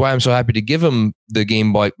 which is why I'm so happy to give him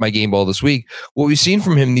my game ball this week. What we've seen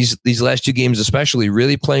from him these last 2 games, especially,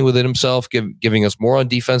 really playing within himself, giving us more on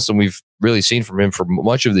defense than we've really seen from him for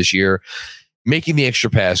much of this year, making the extra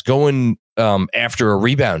pass, going after a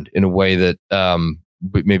rebound in a way that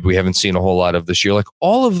maybe we haven't seen a whole lot of this year. Like,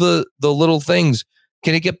 all of the little things.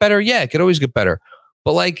 Can it get better? Yeah, it could always get better.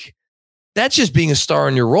 But, like, that's just being a star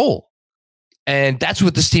in your role. And that's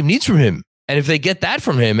what this team needs from him. And if they get that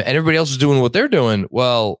from him and everybody else is doing what they're doing,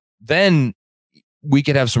 well, then we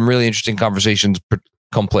could have some really interesting conversations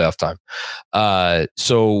come playoff time.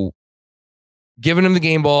 So giving him the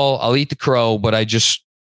game ball, I'll eat the crow, but I just,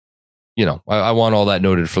 I want all that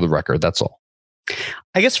noted for the record. That's all.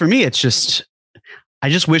 I guess for me, it's just, I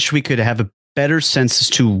just wish we could have a better sense as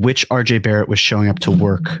to which RJ Barrett was showing up to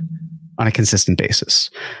work on a consistent basis.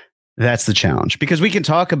 That's the challenge, because we can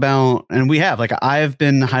talk about, and we have, like, I've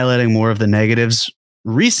been highlighting more of the negatives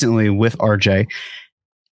recently with RJ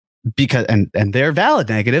because, and they're valid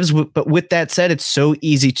negatives. But with that said, it's so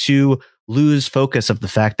easy to lose focus of the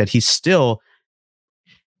fact that he's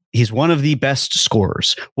one of the best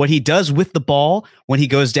scorers. What he does with the ball when he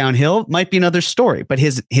goes downhill might be another story, but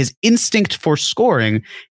his instinct for scoring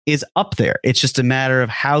is up there. It's just a matter of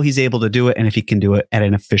how he's able to do it and if he can do it at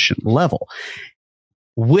an efficient level.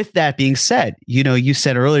 With that being said, you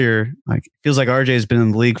said earlier, like, it feels like RJ has been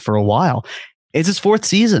in the league for a while. It's his 4th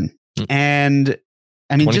season. And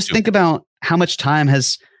I mean, 22. Just think about how much time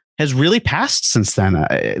has really passed since then.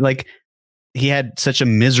 Like, he had such a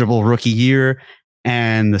miserable rookie year,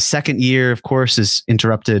 and the second year, of course, is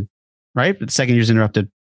interrupted, right? But the second year is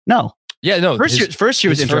interrupted. No. Yeah, no. First year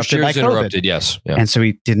was interrupted by COVID. Yes. Yeah. And so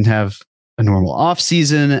he didn't have a normal off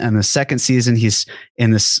season. And the second season, he's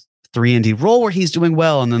in this 3-and-D role where he's doing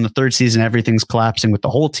well. And then the 3rd season, everything's collapsing with the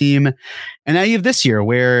whole team. And now you have this year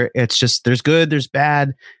where it's just, there's good, there's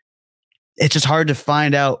bad. It's just hard to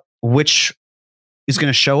find out which is going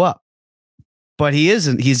to show up. But he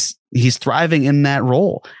isn't. He's thriving in that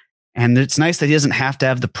role. And it's nice that he doesn't have to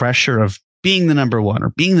have the pressure of being the number 1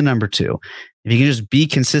 or being the number 2. If he can just be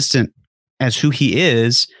consistent as who he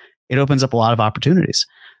is, it opens up a lot of opportunities.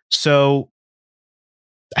 So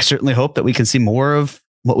I certainly hope that we can see more of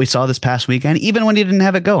what we saw this past weekend, even when he didn't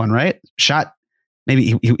have it going, right?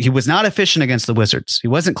 Maybe he was not efficient against the Wizards. He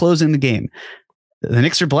wasn't closing the game. The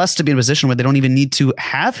Knicks are blessed to be in a position where they don't even need to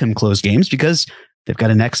have him close games because they've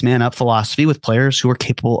got a next man up philosophy with players who are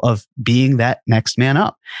capable of being that next man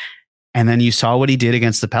up. And then you saw what he did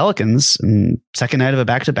against the Pelicans, and second night of a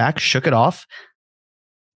back-to-back, shook it off.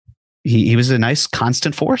 He was a nice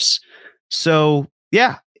constant force. So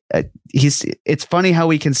yeah, it's funny how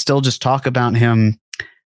we can still just talk about him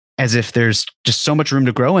as if there's just so much room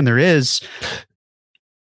to grow, and there is,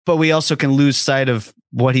 but we also can lose sight of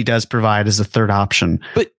what he does provide as a 3rd option.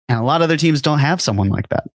 And a lot of other teams don't have someone like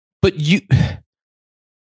that. But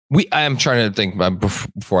I'm trying to think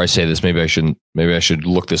before I say this. Maybe I should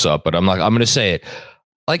look this up, but I'm going to say it.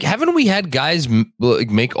 Like, haven't we had guys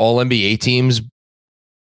make all NBA teams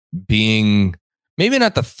being maybe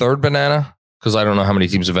not the 3rd banana? Because I don't know how many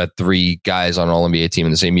teams have had 3 guys on an all NBA team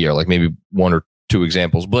in the same year, like maybe 1 or 2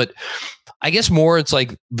 examples. But I guess more it's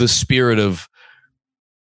like the spirit of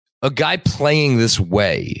a guy playing this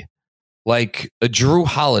way, like a Drew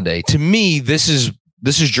Holiday. To me, this is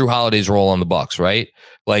Drew Holiday's role on the Bucks, right?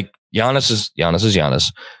 Like, Giannis is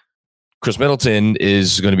Giannis. Chris Middleton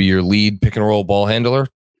is going to be your lead pick and roll ball handler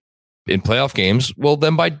in playoff games, well,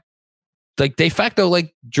 then by like de facto,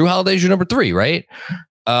 like Drew Holiday's your number 3, right?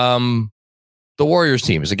 The Warriors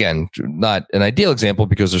team is, again, not an ideal example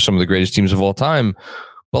because they're some of the greatest teams of all time.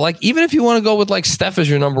 But like, even if you want to go with like Steph as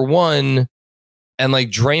your number 1 and like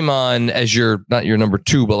Draymond as not your number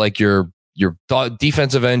 2, but like your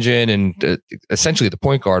defensive engine and essentially the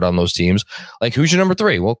point guard on those teams, like who's your number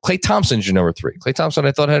 3? Well, Klay Thompson's your number 3. Klay Thompson,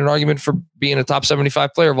 I thought, had an argument for being a top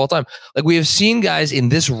 75 player of all time. Like, we have seen guys in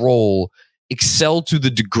this role excel to the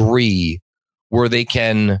degree where they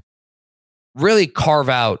can really carve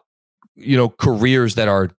out, careers that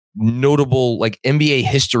are notable, like NBA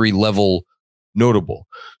history level notable.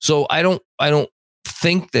 So I don't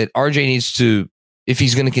think that RJ needs to, if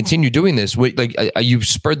he's going to continue doing this, like you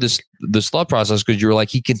spurred this thought process because you were like,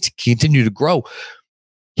 he can continue to grow.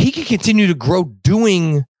 He can continue to grow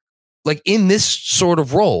doing like in this sort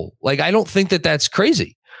of role. Like, I don't think that that's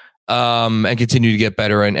crazy. And continue to get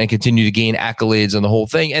better and continue to gain accolades and the whole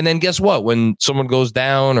thing. And then guess what? When someone goes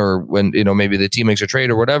down or when, maybe the team makes a trade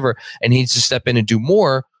or whatever, and he needs to step in and do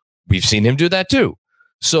more, we've seen him do that too.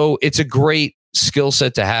 So it's a great skill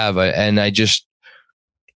set to have. And I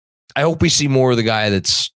hope we see more of the guy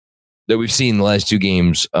that we've seen the last 2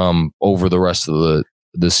 games over the rest of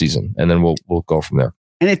the season. And then we'll go from there.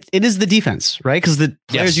 And it is the defense, right? Because the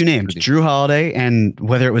players you named, Drew Holiday, and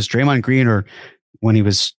whether it was Draymond Green or when he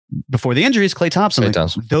was before the injuries, Klay Thompson,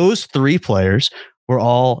 those 3 players were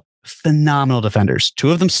all phenomenal defenders.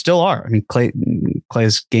 2 of them still are. I mean,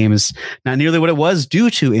 Klay's game is not nearly what it was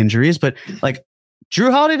due to injuries, but like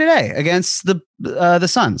Drew Holiday today against the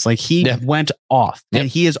Suns, like he went off, and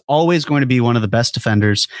he is always going to be one of the best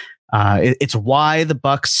defenders. It's why the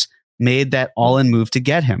Bucks made that all-in move to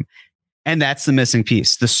get him, and that's the missing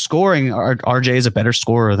piece. The scoring, RJ is a better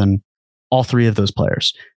scorer than all 3 of those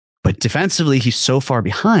players. But defensively, he's so far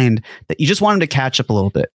behind that you just want him to catch up a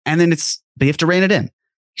little bit. And then they have to rein it in.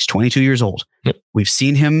 He's 22 years old. Yep. We've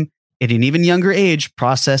seen him at an even younger age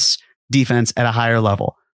process defense at a higher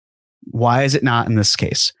level. Why is it not in this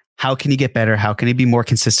case? How can he get better? How can he be more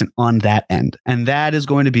consistent on that end? And that is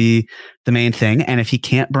going to be the main thing. And if he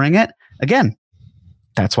can't bring it, again,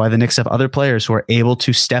 that's why the Knicks have other players who are able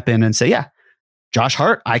to step in and say, yeah, Josh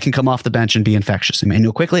Hart, I can come off the bench and be infectious.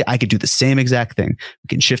 Emmanuel Quickley, I could do the same exact thing. We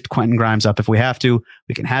can shift Quentin Grimes up if we have to.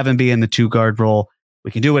 We can have him be in the 2-guard role.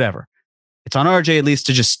 We can do whatever. It's on RJ at least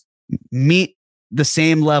to just meet the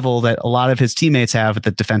same level that a lot of his teammates have with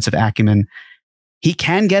the defensive acumen. He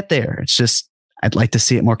can get there. It's just, I'd like to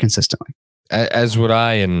see it more consistently. As would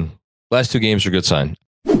I, and last 2 games are a good sign.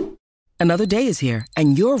 Another day is here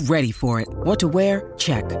and you're ready for it. What to wear?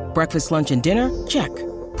 Check. Breakfast, lunch, and dinner? Check.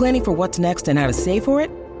 Planning for what's next and how to save for it?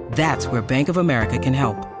 That's where Bank of America can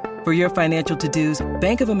help. For your financial to-dos,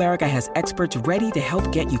 Bank of America has experts ready to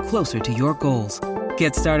help get you closer to your goals.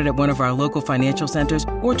 Get started at one of our local financial centers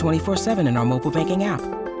or 24/7 in our mobile banking app.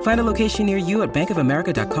 Find a location near you at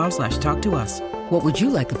bankofamerica.com/talktous. What would you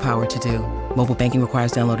like the power to do? Mobile banking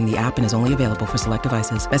requires downloading the app and is only available for select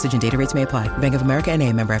devices. Message and data rates may apply. Bank of America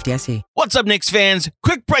NA, member FDIC. What's up, Knicks fans?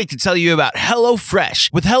 Quick break to tell you about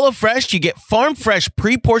HelloFresh. With HelloFresh, you get farm-fresh,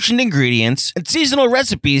 pre-portioned ingredients and seasonal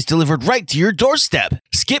recipes delivered right to your doorstep.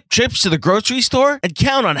 Skip trips to the grocery store and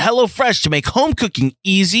count on HelloFresh to make home cooking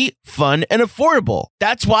easy, fun, and affordable.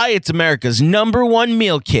 That's why it's America's #1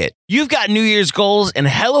 meal kit. You've got New Year's goals, and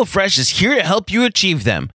HelloFresh is here to help you achieve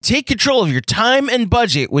them. Take control of your time and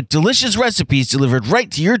budget with delicious recipes delivered right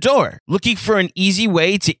to your door. Looking for an easy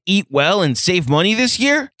way to eat well and save money this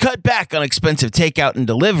year? Cut back on expensive takeout and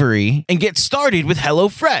delivery and get started with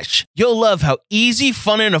HelloFresh. You'll love how easy,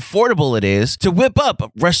 fun, and affordable it is to whip up a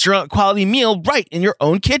restaurant-quality meal right in your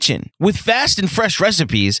own kitchen. With fast and fresh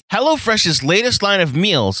recipes, HelloFresh's latest line of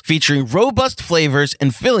meals featuring robust flavors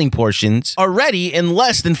and filling portions are ready in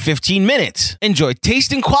less than 15 minutes. Enjoy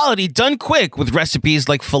taste and quality done quick with recipes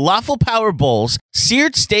like falafel power bowls,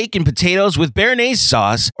 seared steak and potatoes with béarnaise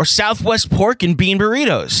sauce, or Southwest pork and bean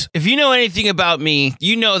burritos. If you know anything about me,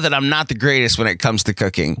 you know that I'm not the greatest when it comes to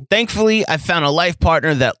cooking. Thankfully, I found a life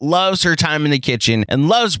partner that loves her time in the kitchen and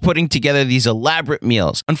loves putting together these elaborate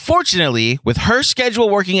meals. Unfortunately, with her schedule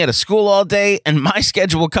working at a school all day and my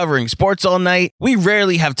schedule covering sports all night, we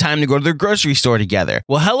rarely have time to go to the grocery store together.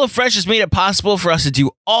 Well, HelloFresh has made it possible for us to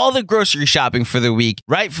do all all the grocery shopping for the week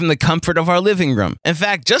right from the comfort of our living room. In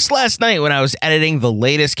fact, just last night when I was editing the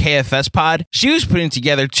latest KFS pod, she was putting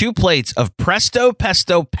together 2 plates of Presto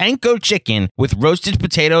Pesto Panko chicken with roasted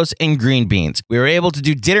potatoes and green beans. We were able to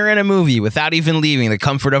do dinner and a movie without even leaving the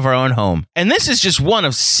comfort of our own home. And this is just one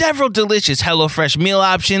of several delicious HelloFresh meal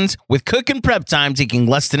options, with cook and prep time taking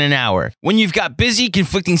less than an hour. When you've got busy,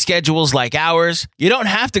 conflicting schedules like ours, you don't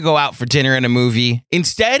have to go out for dinner and a movie.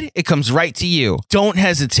 Instead, it comes right to you. Don't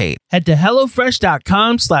hesitate. Head to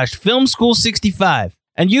HelloFresh.com/FilmSchool65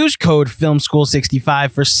 and use code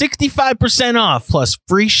FilmSchool65 for 65% off plus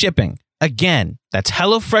free shipping. Again, that's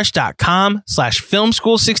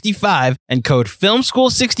HelloFresh.com/FilmSchool65 and code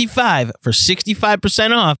FilmSchool65 for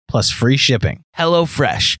 65% off plus free shipping.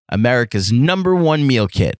 HelloFresh, America's #1 meal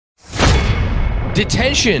kit.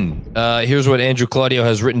 Detention. Here's what Andrew Claudio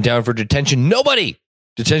has written down for detention. Nobody.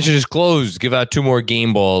 Detention is closed. Give out 2 more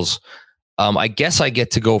game balls. I guess I get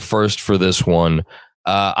to go first for this one.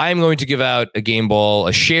 I'm going to give out a game ball,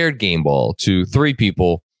 a shared game ball, to 3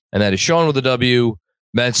 people, and that is Sean with a W,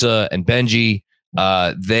 Mensa, and Benji.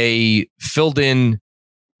 They filled in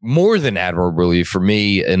more than admirably for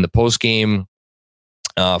me in the postgame,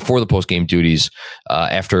 for the postgame duties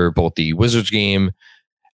after both the Wizards game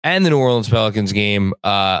and the New Orleans Pelicans game.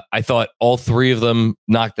 I thought all 3 of them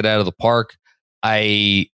knocked it out of the park.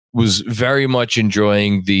 I was very much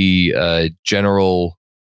enjoying the general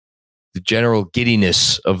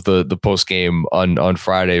giddiness of the post game on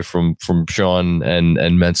Friday from Sean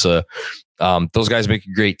and Mensa. Those guys make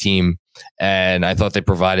a great team, and I thought they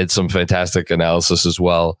provided some fantastic analysis as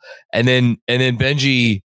well. And then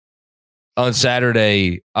Benji on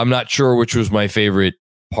Saturday, I'm not sure which was my favorite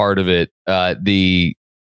part of it. The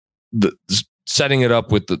setting it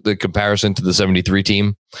up with the comparison to the 73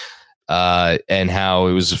 team. And how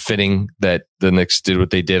it was fitting that the Knicks did what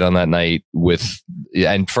they did on that night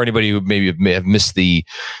and for anybody who may have missed the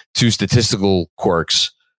 2 statistical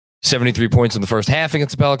quirks, 73 points in the first half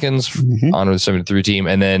against the Pelicans on the 73 team.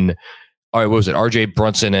 And then, all right, what was it? RJ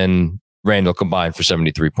Brunson and Randall combined for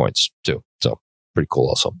 73 points too. So pretty cool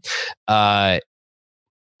also. I'm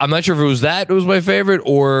not sure if it was my favorite,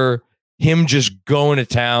 or him just going to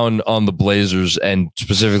town on the Blazers and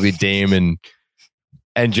specifically Dame and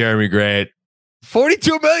Jeremy Grant.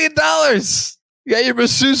 $42 million. You got your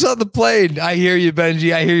masseuse on the plane. I hear you,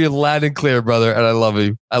 Benji. I hear you loud and clear, brother. And I love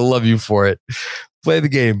you. I love you for it. Play the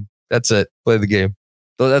game. That's it. Play the game.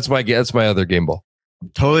 So that's my other game ball.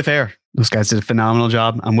 Totally fair. Those guys did a phenomenal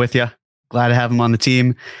job. I'm with you. Glad to have them on the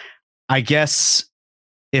team. I guess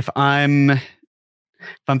if I'm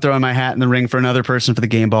throwing my hat in the ring for another person for the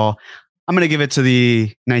game ball, I'm going to give it to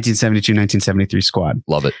the 1972-1973 squad.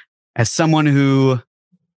 Love it. As someone who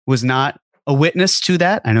was not a witness to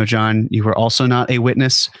that. I know, John, you were also not a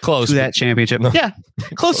witness to that championship. No. Yeah,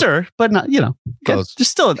 closer, but not, close. Just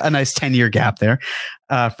still a nice 10-year gap there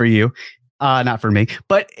for you. Not for me,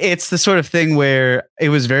 but it's the sort of thing where it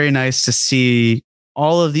was very nice to see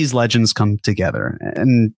all of these legends come together,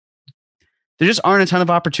 and there just aren't a ton of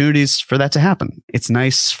opportunities for that to happen. It's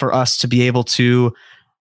nice for us to be able to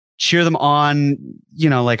cheer them on.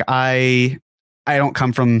 I don't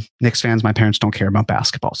come from Knicks fans. My parents don't care about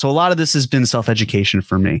basketball. So a lot of this has been self-education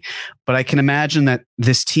for me. But I can imagine that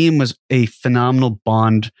this team was a phenomenal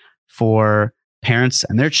bond for parents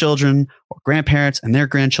and their children, or grandparents and their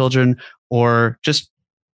grandchildren, or just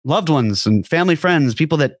loved ones and family friends,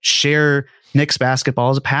 people that share Knicks basketball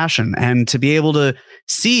as a passion. And to be able to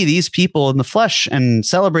see these people in the flesh and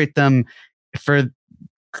celebrate them for,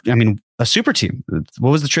 a super team.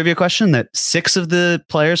 What was the trivia question? That 6 of the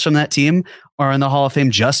players from that team are in the Hall of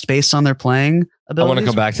Fame just based on their playing abilities. I want to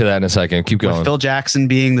come back to that in a second. Keep going. With Phil Jackson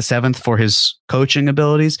being the 7th for his coaching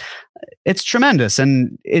abilities. It's tremendous.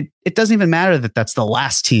 And it doesn't even matter that that's the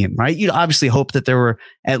last team, right? You'd obviously hope that there were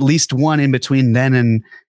at least one in between then and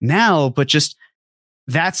now, but just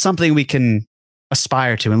that's something we can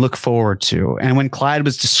aspire to and look forward to. And when Clyde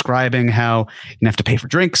was describing how you have to pay for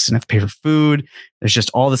drinks and have to pay for food, there's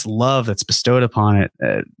just all this love that's bestowed upon it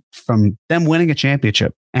from them winning a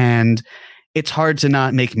championship. And it's hard to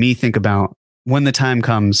not make me think about when the time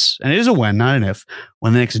comes, and it is a when, not an if,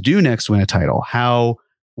 when the Knicks do next win a title, how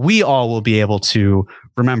we all will be able to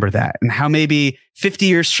remember that, and how maybe 50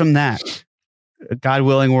 years from that, God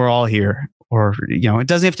willing, we're all here, or, it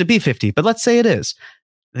doesn't have to be 50, but let's say it is.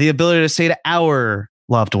 The ability to say to our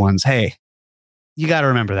loved ones, hey, you got to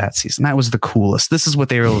remember that season. That was the coolest. This is what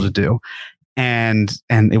they were able to do. And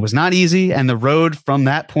it was not easy. And the road from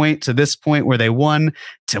that point to this point where they won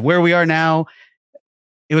to where we are now,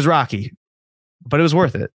 it was rocky, but it was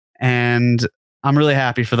worth it. And I'm really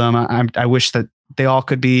happy for them. I wish that they all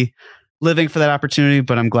could be living for that opportunity,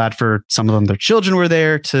 but I'm glad for some of them, their children were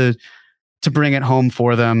there to bring it home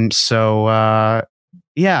for them. So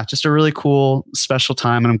yeah, just a really cool, special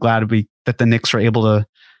time. And I'm glad that the Knicks were able to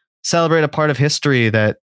celebrate a part of history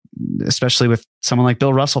that, especially with someone like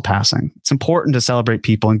Bill Russell passing, it's important to celebrate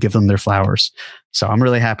people and give them their flowers. So I'm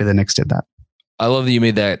really happy the Knicks did that. I love that you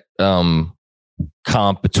made that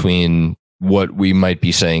comp between what we might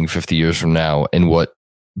be saying 50 years from now and what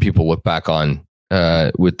people look back on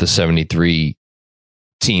with the 73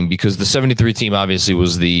 team, because the 73 team obviously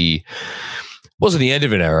wasn't the end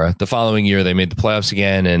of an era. The following year, they made the playoffs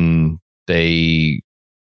again, and I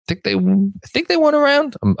think they won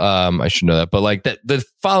around. I should know that, but like that, the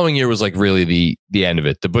following year was like really the end of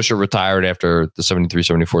it. The Busher retired after the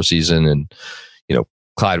 73-74 season, and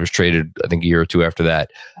Clyde was traded, I think, a year or two after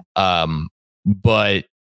that. But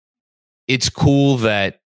it's cool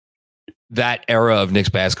that era of Knicks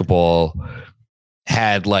basketball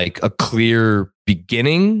had like a clear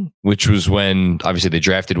beginning, which was when obviously they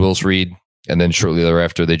drafted Willis Reed, and then shortly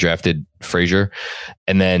thereafter they drafted Frazier,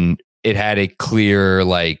 and then it had a clear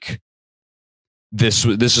like this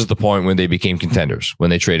is the point when they became contenders, when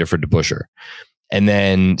they traded for DeBusschere. And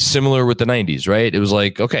then similar with the 90s, right? It was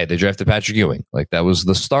like, okay, they drafted Patrick Ewing. Like that was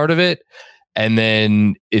the start of it. And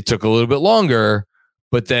then it took a little bit longer,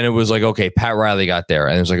 but then it was like, okay, Pat Riley got there.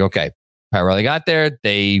 And it was like, okay, Pat Riley got there.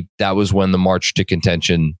 That was when the march to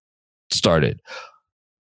contention started.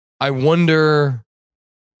 I wonder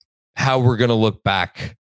how we're going to look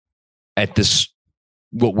back at this,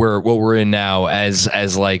 what we're in now as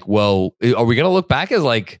like, well, are we going to look back as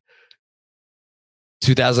like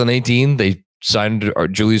 2018? They signed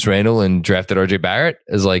Julius Randle and drafted RJ Barrett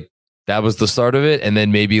as like, that was the start of it. And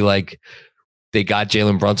then maybe like they got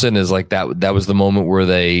Jalen Brunson as like that was the moment where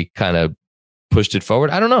they kind of pushed it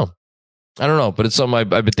forward. I don't know, but it's something I've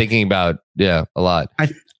been thinking about. Yeah, a lot.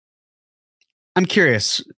 I'm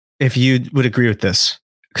curious if you would agree with this,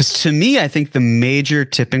 because to me, I think the major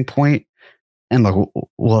tipping point, and look,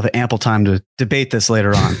 we'll have ample time to debate this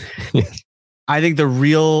later on. Yes. I think the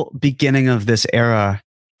real beginning of this era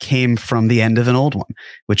came from the end of an old one,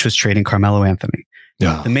 which was trading Carmelo Anthony.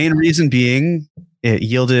 Yeah. The main reason being it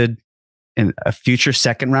yielded a future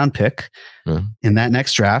second round pick in that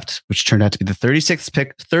next draft, which turned out to be the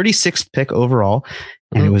 36th pick overall.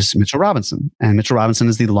 And it was Mitchell Robinson. And Mitchell Robinson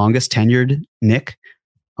is the longest tenured Knick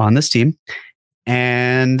on this team.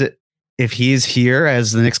 And if he's here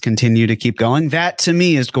as the Knicks continue to keep going, that to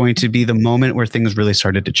me is going to be the moment where things really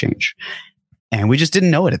started to change. And we just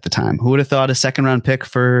didn't know it at the time. Who would have thought a second round pick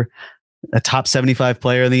for a top 75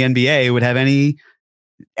 player in the NBA would have any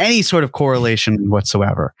sort of correlation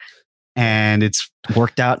whatsoever? And it's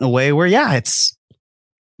worked out in a way where, it's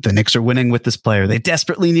the Knicks are winning with this player. They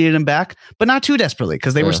desperately needed him back, but not too desperately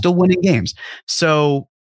because they were still winning games. So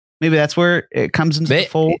maybe that's where it comes into the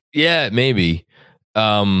fold. Yeah, maybe.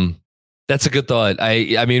 That's a good thought.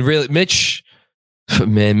 I mean, really, Mitch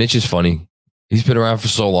is funny. He's been around for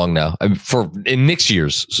so long now. I mean, in Knicks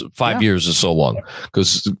years, 5 years is so long.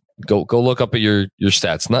 Because go look up at your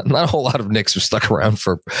stats. Not a whole lot of Knicks have stuck around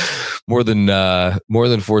for more than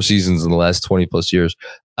 4 seasons in the last 20 plus years.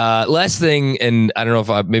 Last thing, and I don't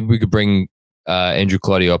know if maybe we could bring Andrew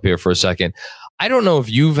Claudio up here for a second. I don't know if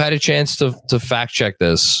you've had a chance to fact check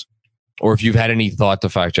this, or if you've had any thought to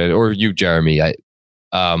fact check it, or you, Jeremy.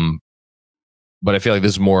 But I feel like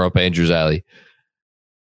this is more up Andrew's alley.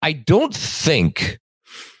 I don't think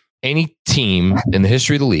any team in the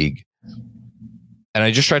history of the league, and I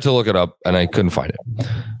just tried to look it up and I couldn't find it,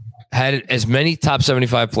 had as many top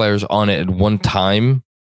 75 players on it at one time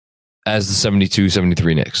as the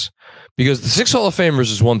 72-73 Knicks. Because the 6 Hall of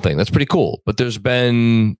Famers is one thing. That's pretty cool. But there's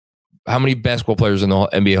been how many basketball players in the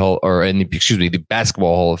NBA Hall, or the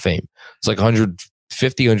Basketball Hall of Fame? It's like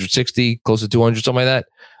 150, 160, close to 200, something like that.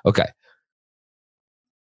 Okay.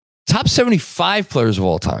 Top 75 players of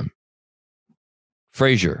all time: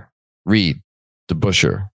 Frazier, Reed,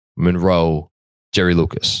 DeBusschere, Monroe, Jerry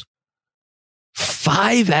Lucas.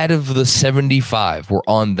 5 out of the 75 were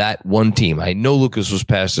on that one team. I know Lucas was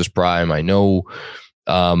past his prime. I know,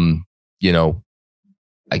 was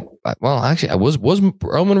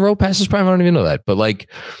Earl Monroe past his prime? I don't even know that. But like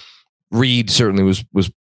Reed certainly was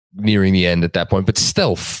nearing the end at that point. But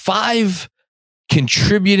still, 5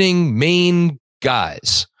 contributing main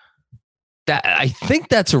guys. That I think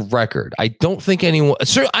that's a record. I don't think anyone.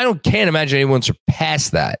 Can't imagine anyone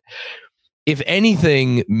surpassed that. If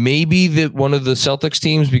anything, maybe one of the Celtics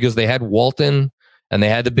teams, because they had Walton and they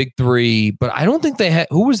had the big 3, but I don't think they had.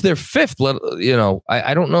 Who was their 5th?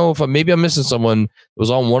 I don't know if maybe I'm missing someone that was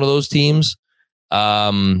on one of those teams.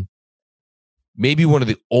 Maybe one of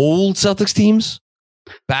the old Celtics teams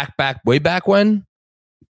Way back when?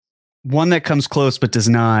 One that comes close but does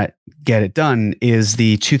not get it done is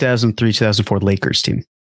the 2003-2004 Lakers team.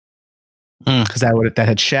 Because that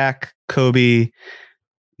had Shaq, Kobe,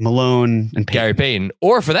 Malone, and Gary Payton.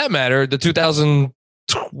 Or for that matter, the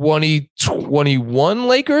 2020-21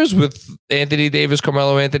 Lakers with Anthony Davis,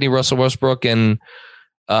 Carmelo Anthony, Russell Westbrook, and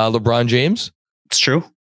LeBron James. It's true.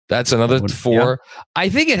 That's another 4. Yeah. I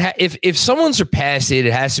think if someone surpassed it,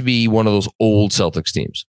 it has to be one of those old Celtics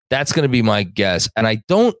teams. That's going to be my guess. And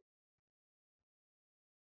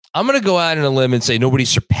I'm going to go out on a limb and say nobody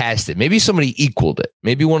surpassed it. Maybe somebody equaled it.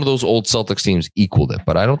 Maybe one of those old Celtics teams equaled it,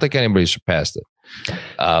 but I don't think anybody surpassed it.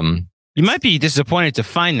 You might be disappointed to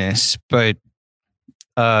find this, but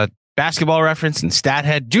Basketball Reference and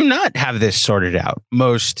StatHead do not have this sorted out.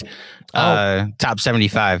 Most top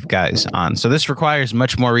 75 guys on. So this requires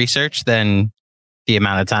much more research than the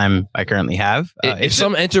amount of time I currently have. If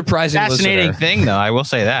some enterprising fascinating thing, though, I will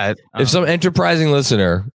say that. If some enterprising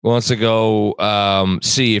listener wants to go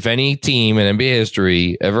see if any team in NBA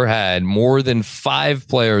history ever had more than 5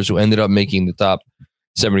 players who ended up making the top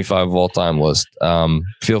 75 of all time list,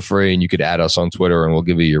 feel free, and you could add us on Twitter and we'll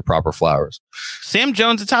give you your proper flowers. Sam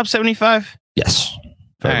Jones, the top 75? Yes.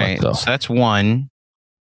 All right. So that's 1.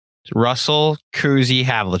 It's Russell, Kuzi,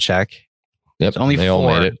 Havlicek. Yep. Only they 4. all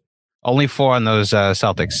made it. Only 4 on those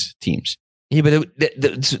Celtics teams. Yeah, but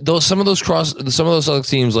some of those Celtics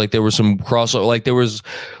teams, like there was some crossover. Like there was,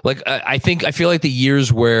 like I feel like the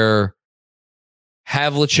years where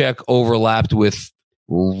Havlicek overlapped with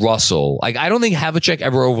Russell. Like I don't think Havlicek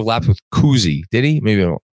ever overlapped with Kuzi. Did he? Maybe I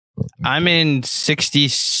don't. I'm in 60.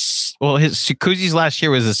 Well, Kuzi's last year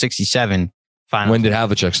was a 67 final. When did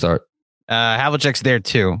Havlicek start? Havlicek's there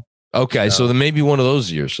too. Okay, so then maybe one of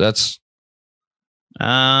those years. That's.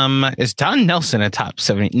 Is Don Nelson a top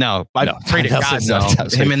 70? No, I pray to God no.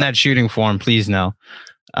 Him in that shooting form, please no.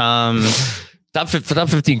 Top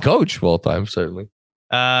 15 coach of all time, certainly.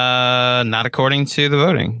 Not according to the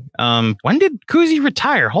voting. When did Kuzi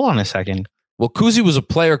retire? Hold on a second. Well, Kuzi was a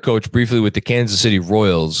player coach briefly with the Kansas City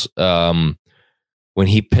Royals. When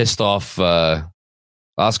he pissed off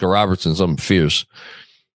Oscar Robertson, something fierce.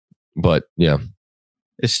 But yeah.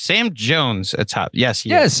 Is Sam Jones a top? Yes.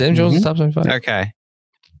 Yes, Sam Jones is top 75. Okay.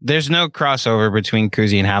 There's no crossover between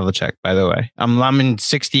Kuzi and Havlicek, by the way. I'm in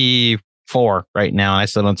 64 right now. I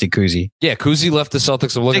still don't see Kuzi. Yeah, Kuzi left the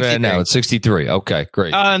Celtics. I'm looking at it now. It's 63. Okay,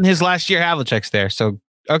 great. And his last year, Havlicek's there. So,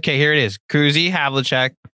 okay, here it is. Kuzi,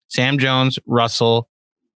 Havlicek, Sam Jones, Russell.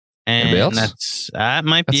 And that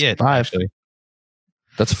might be it. 5. Actually.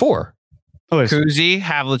 That's 4. Kuzi,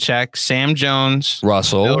 Havlicek, Sam Jones,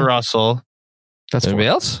 Russell. Bill Russell. That's anybody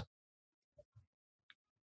else?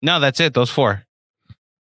 No, that's it. Those 4.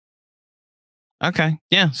 Okay.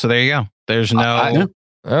 Yeah. So there you go. There's no.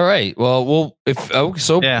 All right. Well,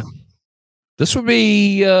 yeah. This would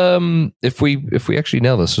be if we actually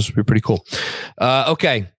nail this would be pretty cool.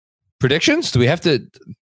 Okay. Predictions? Do we have to?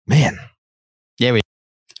 Man. Yeah.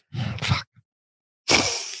 Fuck.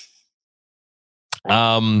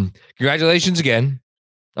 Congratulations again.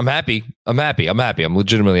 I'm happy. I'm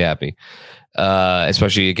legitimately happy.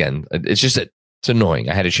 Especially again, it's just that it's annoying.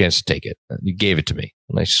 I had a chance to take it. You gave it to me,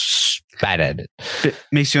 and I spat at it. It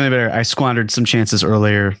makes you any better. I squandered some chances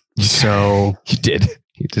earlier, so you did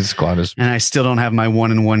squander, and I still don't have my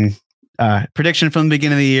 1-1 prediction from the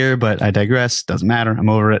beginning of the year. But I digress. Doesn't matter. I'm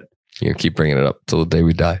over it. You keep bringing it up till the day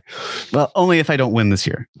we die. Well, only if I don't win this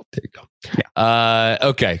year. There you go. Yeah.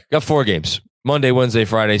 Okay. Got 4 games. Monday, Wednesday,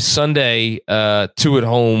 Friday, Sunday. 2 at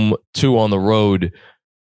home, 2 on the road.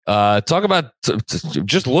 Talk about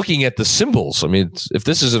just looking at the symbols. I mean, if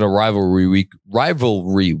this isn't a rivalry week,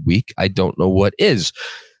 I don't know what is.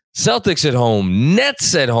 Celtics at home,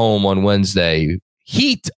 Nets at home on Wednesday,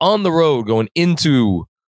 Heat on the road going into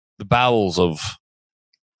the bowels of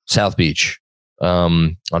South Beach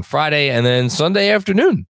on Friday, and then Sunday night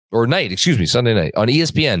on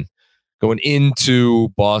ESPN going into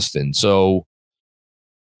Boston. So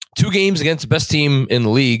 2 games against the best team in the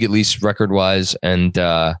league, at least record-wise and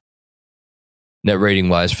net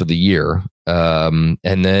rating-wise for the year. And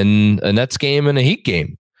then a Nets game and a Heat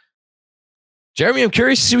game. Jeremy, I'm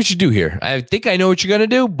curious to see what you do here. I think I know what you're going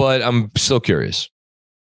to do, but I'm still curious.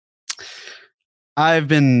 I've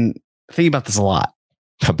been thinking about this a lot,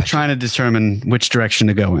 trying to determine which direction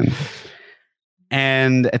to go in.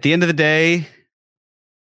 And at the end of the day,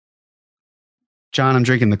 John, I'm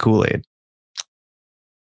drinking the Kool-Aid.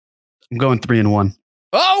 I'm going 3-1.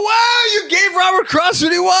 Oh, wow. You gave Robert Cross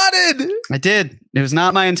what he wanted. I did. It was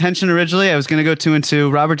not my intention originally. I was going to go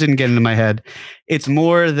 2-2. Robert didn't get into my head. It's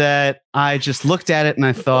more that I just looked at it and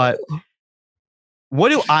I thought, what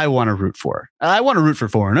do I want to root for? I want to root for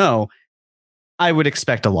 4-0. I would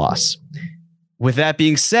expect a loss. With that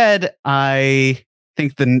being said, I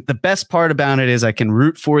think the best part about it is I can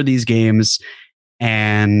root for these games,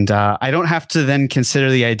 and I don't have to then consider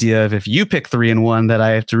the idea of if you pick 3-1 that I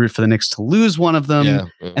have to root for the Knicks to lose one of them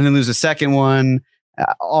and then lose the second one.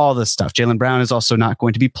 All this stuff. Jaylen Brown is also not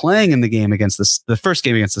going to be playing in the game against the first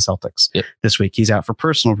game against the Celtics this week. He's out for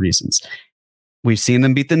personal reasons. We've seen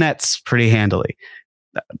them beat the Nets pretty handily.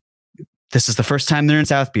 This is the first time they're in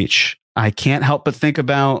South Beach. I can't help but think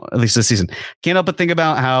about, at least this season, can't help but think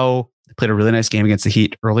about how they played a really nice game against the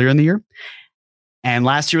Heat earlier in the year. And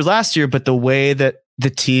last year was last year, but the way that the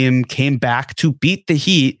team came back to beat the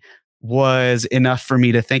Heat was enough for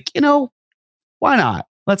me to think, why not?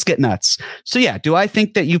 Let's get nuts. So yeah, do I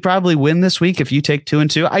think that you probably win this week if you take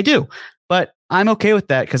 2-2? I do, but I'm okay with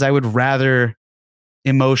that because I would rather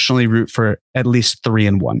emotionally root for at least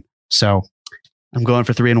 3-1. So I'm going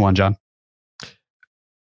for 3-1, John.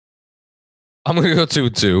 I'm going to go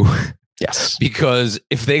 2-2. Yes. Because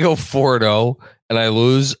if they go 4-0 and I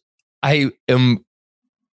lose, it's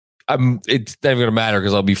not even going to matter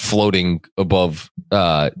because I'll be floating above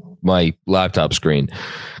my laptop screen.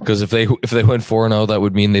 Because if they went 4-0, that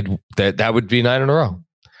would mean that would be 9 in a row.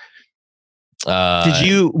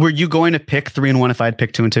 Were you going to pick 3-1 if I'd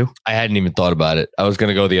picked 2-2? I hadn't even thought about it. I was going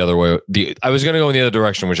to go the other way. I was going to go in the other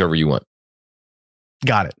direction, whichever you want.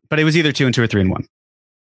 Got it. But it was either 2-2 or 3-1.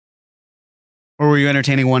 Or were you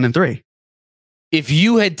entertaining 1-3? If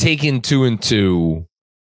you had taken 2-2,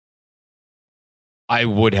 I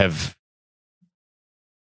would have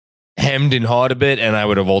hemmed and hawed a bit, and I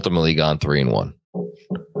would have ultimately gone 3-1.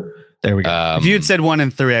 There we go. If you had said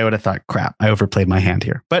 1-3, I would have thought, crap, I overplayed my hand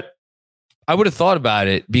here. But I would have thought about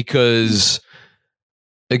it because,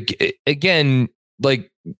 again,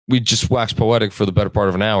 like we just waxed poetic for the better part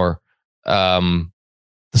of an hour. The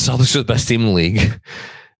Celtics are the best team in the league.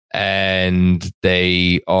 And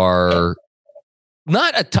they are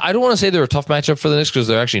not I don't want to say they're a tough matchup for the Knicks because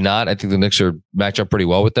they're actually not. I think the Knicks are match up pretty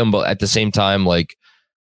well with them, but at the same time, like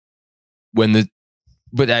then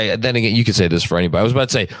again, you could say this for anybody. I was about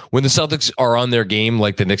to say when the Celtics are on their game,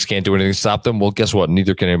 like the Knicks can't do anything to stop them. Well, guess what?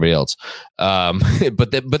 Neither can anybody else.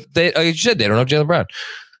 But they, like you said, they don't have Jaylen Brown.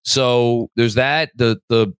 So there's that.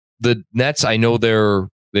 The Nets, I know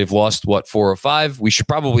they've lost 4 or 5. We should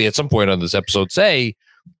probably at some point on this episode say,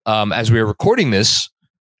 as we are recording this,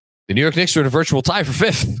 the New York Knicks are in a virtual tie for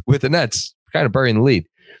 5th with the Nets, kind of burying the lead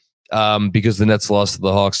because the Nets lost to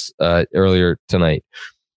the Hawks earlier tonight.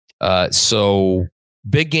 So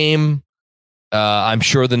big game. I'm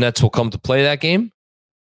sure the Nets will come to play that game.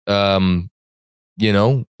 Anything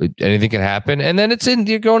can happen. And then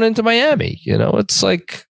you're going into Miami. It's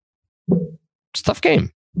like it's a tough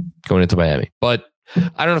game going into Miami. But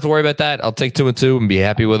I don't have to worry about that. I'll take 2-2 and be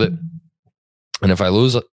happy with it. And if I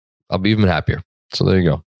lose, I'll be even happier. So there you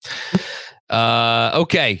go.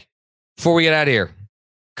 Okay. Before we get out of here,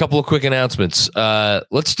 a couple of quick announcements.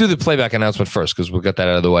 Let's do the playback announcement first because we'll get that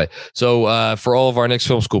out of the way. So for all of our Knicks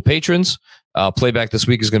Film School patrons, playback this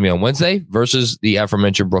week is going to be on Wednesday versus the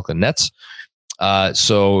aforementioned Brooklyn Nets.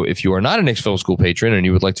 So if you are not a Knicks Film School patron and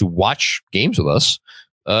you would like to watch games with us,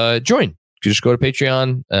 join. You just go to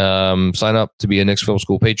Patreon, sign up to be a Knicks Film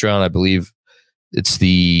School Patreon. I believe it's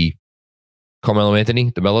the Carmelo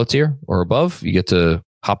Anthony, the Mellow tier or above. You get to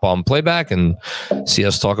hop on playback and see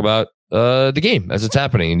us talk about the game as it's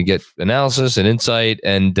happening. And you get analysis and insight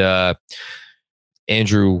and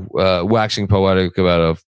Andrew waxing poetic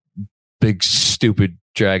about a big, stupid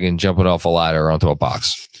dragon jumping off a ladder onto a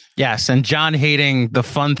box. Yes, and John hating the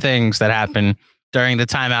fun things that happen during the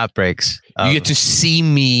timeout breaks. You get to see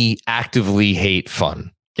me actively hate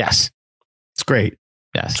fun. Yes. It's great.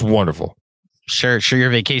 Yes. It's wonderful. Sure, your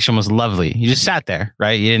vacation was lovely. You just sat there,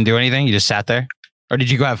 right? You didn't do anything? You just sat there? Or did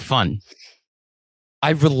you go have fun? I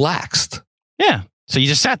relaxed. Yeah. So you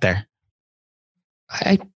just sat there.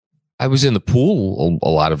 I was in the pool a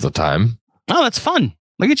lot of the time. Oh, that's fun.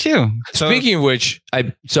 Look at you. So, speaking of which,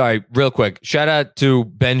 sorry, real quick, shout out to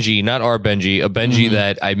Benji, not our Benji, a Benji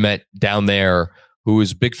that I met down there who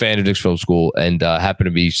is a big fan of Knicks Film School and happened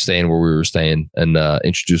to be staying where we were staying and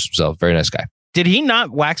introduced himself. Very nice guy. Did he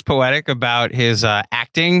not wax poetic about his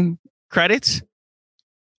acting credits?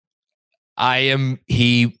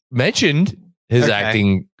 He mentioned his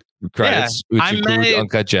acting credits, which include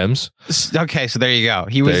Uncut Gems. Okay, so there you go.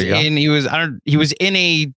 He was in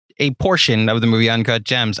a portion of the movie Uncut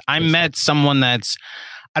Gems. I met someone that's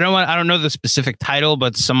I don't know the specific title,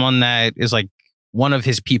 but someone that is like one of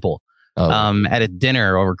his people. At a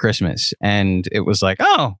dinner over Christmas, and it was like,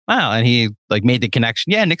 oh wow, and he like made the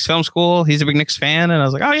connection. Yeah, Knicks Film School. He's a big Knicks fan, and I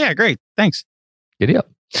was like, oh yeah, great, thanks. Giddy up.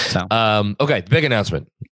 So Okay, big announcement.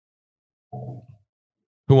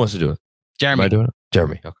 Who wants to do it? Jeremy. Am I doing it?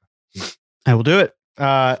 Jeremy. Okay. I will do it.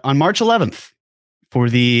 On March 11th for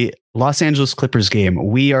the Los Angeles Clippers game,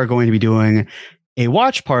 we are going to be doing a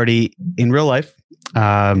watch party in real life.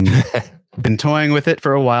 Been toying with it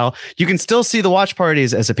for a while. You can still see the watch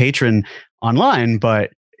parties as a patron online,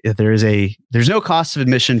 but there's no cost of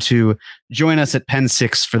admission to join us at Pen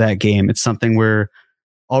 6 for that game. It's something we're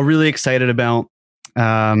all really excited about.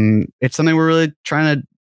 It's something we're really trying to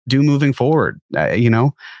do moving forward.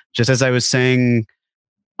 Just as I was saying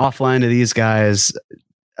offline to these guys,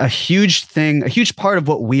 a huge part of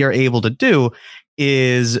what we are able to do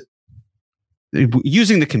is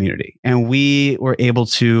using the community. And we were able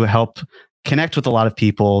to help connect with a lot of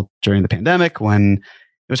people during the pandemic when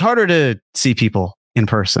it was harder to see people in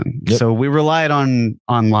person. Yep. So we relied on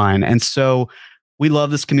online. And so we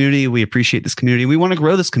love this community. We appreciate this community. We want to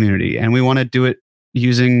grow this community, and we want to do it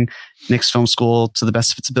using Knicks Film School to the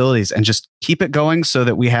best of its abilities and just keep it going so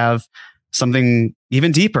that we have something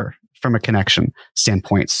even deeper from a connection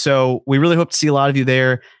standpoint. So we really hope to see a lot of you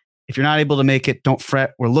there. If you're not able to make it, don't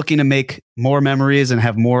fret. We're looking to make more memories and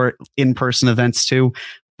have more in-person events too.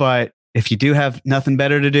 But if you do have nothing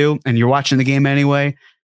better to do and you're watching the game anyway,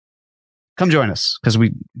 come join us, because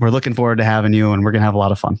we're looking forward to having you, and we're going to have a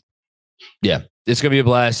lot of fun. Yeah, it's going to be a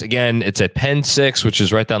blast. Again, it's at Pen 6, which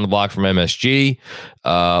is right down the block from MSG.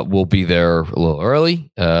 We'll be there a little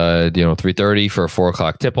early, 3:30 for a 4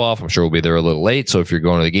 o'clock tip-off. I'm sure we'll be there a little late. So if you're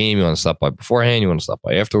going to the game, you want to stop by beforehand, you want to stop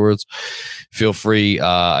by afterwards, feel free.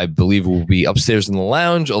 I believe we'll be upstairs in the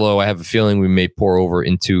lounge, although I have a feeling we may pour over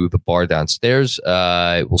into the bar downstairs.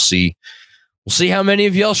 We'll see. We'll see how many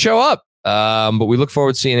of y'all show up. But we look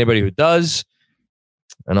forward to seeing anybody who does.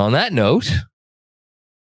 And on that note,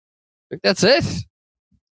 I think that's it.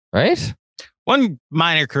 Right? One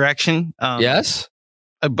minor correction. Yes.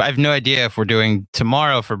 I have no idea if we're doing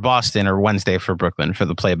tomorrow for Boston or Wednesday for Brooklyn for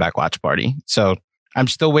the playback watch party. So I'm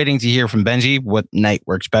still waiting to hear from Benji what night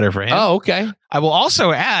works better for him. Oh, okay. I will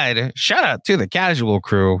also add, shout out to the casual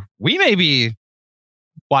crew. We may be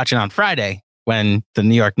watching on Friday when the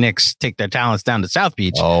New York Knicks take their talents down to South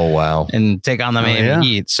Beach. Oh, wow. And take on the Miami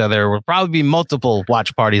Heat. So there will probably be multiple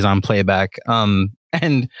watch parties on playback.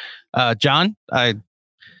 And John,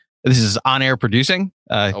 this is on-air producing.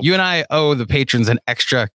 You and I owe the patrons an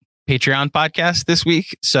extra Patreon podcast this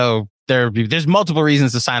week. So there's multiple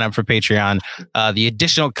reasons to sign up for Patreon. The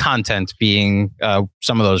additional content being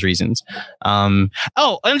some of those reasons. And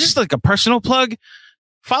just like a personal plug,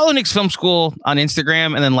 follow Knicks Film School on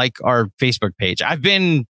Instagram and then like our Facebook page. I've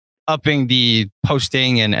been upping the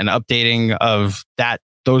posting and updating of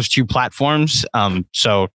those two platforms.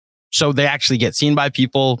 So they actually get seen by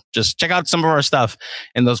people. Just check out some of our stuff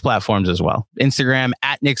in those platforms as well. Instagram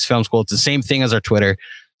at Knicks Film School. It's the same thing as our Twitter.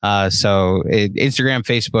 So Instagram,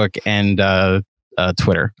 Facebook, and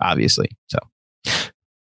Twitter, obviously. So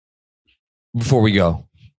before we go,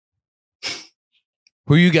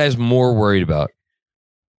 who are you guys more worried about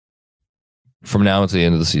from now until the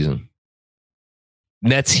end of the season?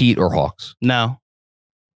 Nets, Heat, or Hawks? No.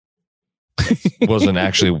 Wasn't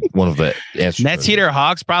actually one of the answers. Nets, Heat, or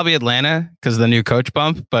Hawks? Probably Atlanta because of the new coach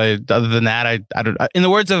bump. But other than that, I don't. In the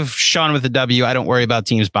words of Sean with the W, I don't worry about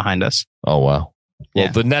teams behind us. Oh, wow. Well,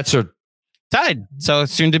 Yeah. the Nets are Tied, so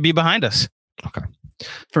it's soon to be behind us. okay.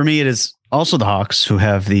 For me, it is also the Hawks, who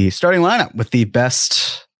have the starting lineup with the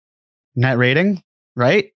best net rating,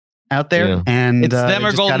 right? Out there. Yeah. And It's them or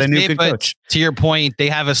just got Golden a new State, good but coach. to your point, they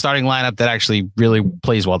have a starting lineup that actually really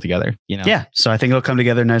plays well together. You know? Yeah. So I think it'll come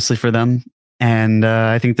together nicely for them. And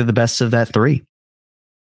I think they're the best of that three.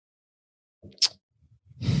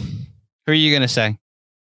 Who are you gonna say?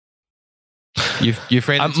 You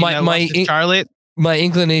afraid of the team that lost to Charlotte? My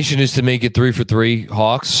inclination is to make it 3 for 3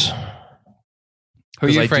 Hawks. Who are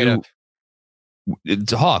you 'Cause I afraid do- of?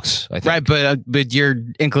 It's Hawks, I think. Right, but your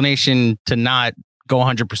inclination to not go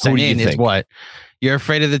 100% Who do you in is think? what? You're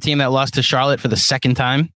afraid of the team that lost to Charlotte for the second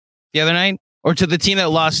time the other night, or to the team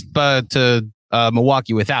that lost to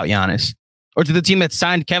Milwaukee without Giannis, or to the team that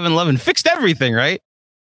signed Kevin Love and fixed everything, right?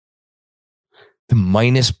 The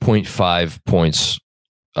minus 0.5 points,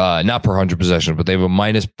 not per 100 possessions, but they have a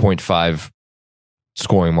minus 0.5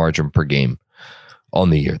 scoring margin per game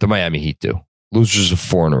on the year. The Miami Heat do. Losers of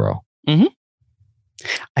 4 in a row.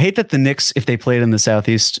 I hate that the Knicks, if they played in the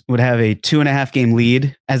Southeast, would have a 2.5 game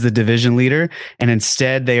lead as the division leader. And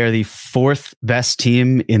instead, they are the 4th best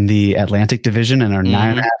team in the Atlantic division and are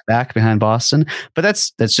 9.5 back behind Boston. But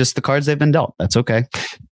that's just the cards they've been dealt. That's okay.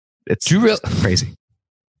 It's Do you crazy.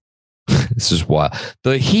 This is wild.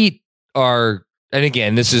 The Heat are and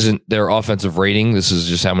again, this isn't their offensive rating. This is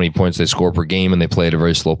just how many points they score per game, and they play at a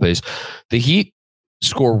very slow pace. The Heat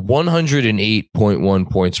score 108.1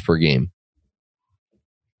 points per game.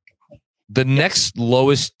 The next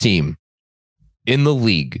lowest team in the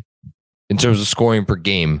league in terms of scoring per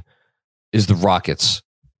game is the Rockets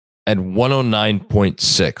at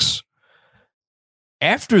 109.6.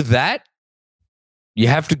 After that, you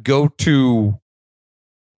have to go to,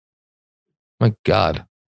 my God,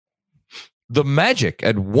 the Magic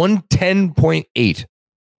at 110.8.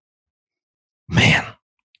 Man.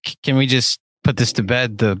 Can we just put this to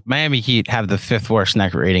bed? The Miami Heat have the 5th worst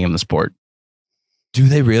net rating in the sport. Do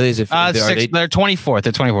they really? As if they're 24th.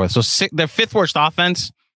 They're 24th. So they're 5th worst offense.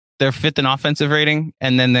 They're 5th in offensive rating,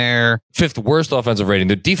 and then they're 5th worst offensive rating.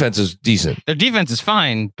 Their defense is decent. Their defense is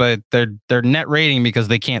fine, but their net rating, because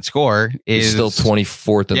they can't score, is still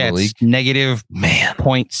 24th in the league. Negative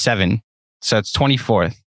 0.7. So it's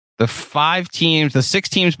 24th. The 6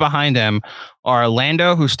 teams behind them are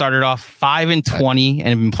Orlando, who started off 5-20 and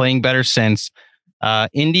have been playing better since.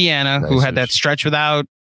 Indiana, who had that stretch without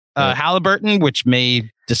Halliburton, which may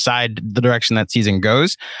decide the direction that season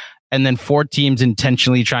goes. And then 4 teams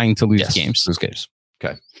intentionally trying to lose games. Lose games.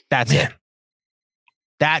 Okay. That's it.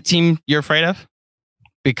 That team you're afraid of?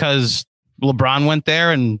 Because LeBron went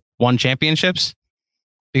there and won championships?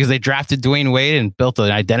 Because they drafted Dwayne Wade and built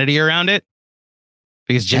an identity around it?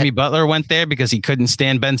 Because Jimmy Butler went there because he couldn't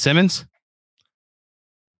stand Ben Simmons?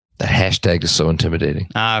 That hashtag is so intimidating.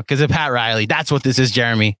 Because of Pat Riley. That's what this is,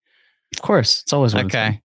 Jeremy. Of course. It's always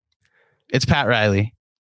okay. It's Pat Riley.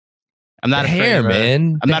 I'm not afraid hair,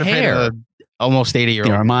 man. I'm not afraid of almost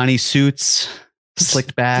 80-year-old. The Armani suits,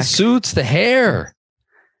 slicked back. The suits, the hair.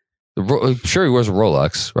 I'm sure he wears a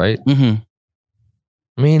Rolex, right? Mm-hmm.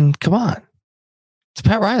 I mean, come on. It's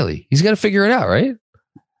Pat Riley. He's got to figure it out, right?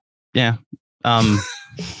 Yeah.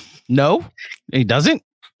 No, he doesn't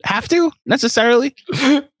have to necessarily.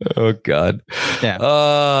 Oh, God. Yeah.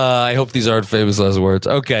 I hope these aren't famous last words.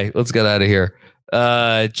 Okay, let's get out of here.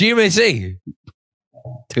 GMAC.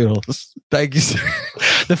 Toodles. Thank you, sir.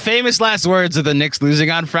 The famous last words are the Knicks losing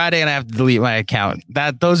on Friday, and I have to delete my account.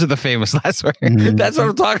 Those are the famous last words. Mm-hmm. That's what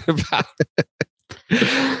I'm talking about.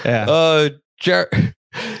 Yeah.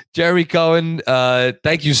 Jeremy Cohen,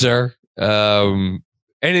 thank you, sir.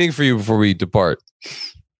 Anything for you before we depart?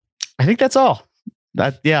 I think that's all.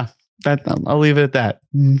 I'll leave it at that.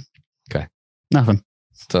 Okay. Nothing.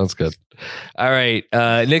 Sounds good. All right.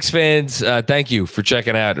 Knicks fans, thank you for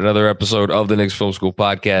checking out another episode of the Knicks Film School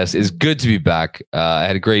podcast. It's good to be back. I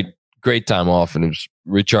had a great time off and it was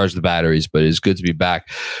recharged the batteries, but it's good to be back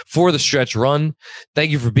for the stretch run.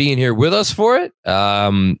 Thank you for being here with us for it.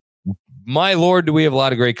 My Lord, do we have a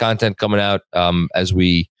lot of great content coming out as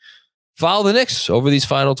we follow the Knicks over these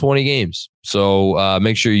final 20 games. So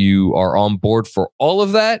make sure you are on board for all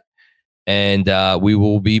of that. And we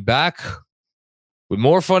will be back with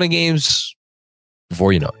more fun and games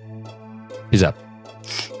before you know it. Peace out.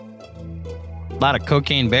 A lot of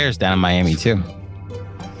cocaine bears down in Miami, too.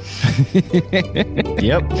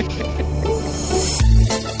 Yep.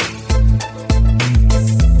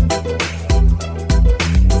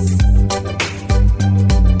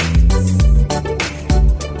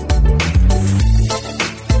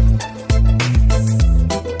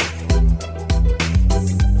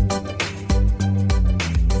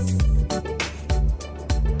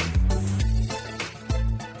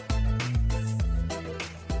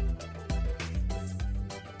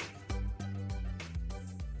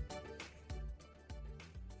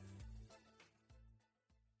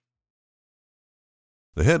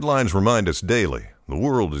 The headlines remind us daily, the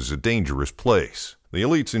world is a dangerous place. The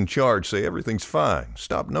elites in charge say everything's fine,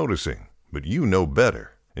 stop noticing. But you know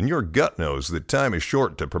better. And your gut knows that time is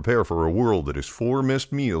short to prepare for a world that is 4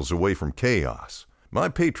 missed meals away from chaos. My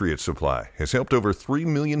Patriot Supply has helped over 3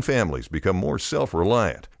 million families become more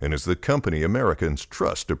self-reliant and is the company Americans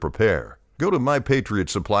trust to prepare. Go to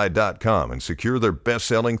MyPatriotSupply.com and secure their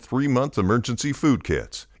best-selling 3-month emergency food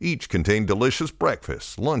kits. Each contain delicious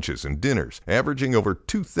breakfasts, lunches, and dinners, averaging over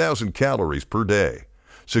 2,000 calories per day.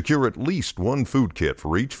 Secure at least 1 food kit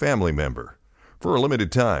for each family member. For a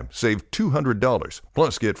limited time, save $200,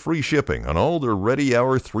 plus get free shipping on all their Ready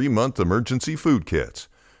Hour 3-month emergency food kits.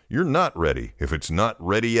 You're not ready if it's not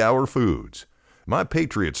Ready Hour Foods. My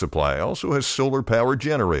Patriot Supply also has solar power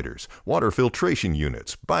generators, water filtration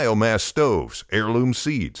units, biomass stoves, heirloom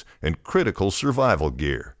seeds, and critical survival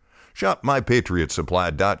gear. Shop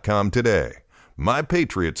MyPatriotSupply.com today.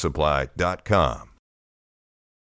 MyPatriotSupply.com.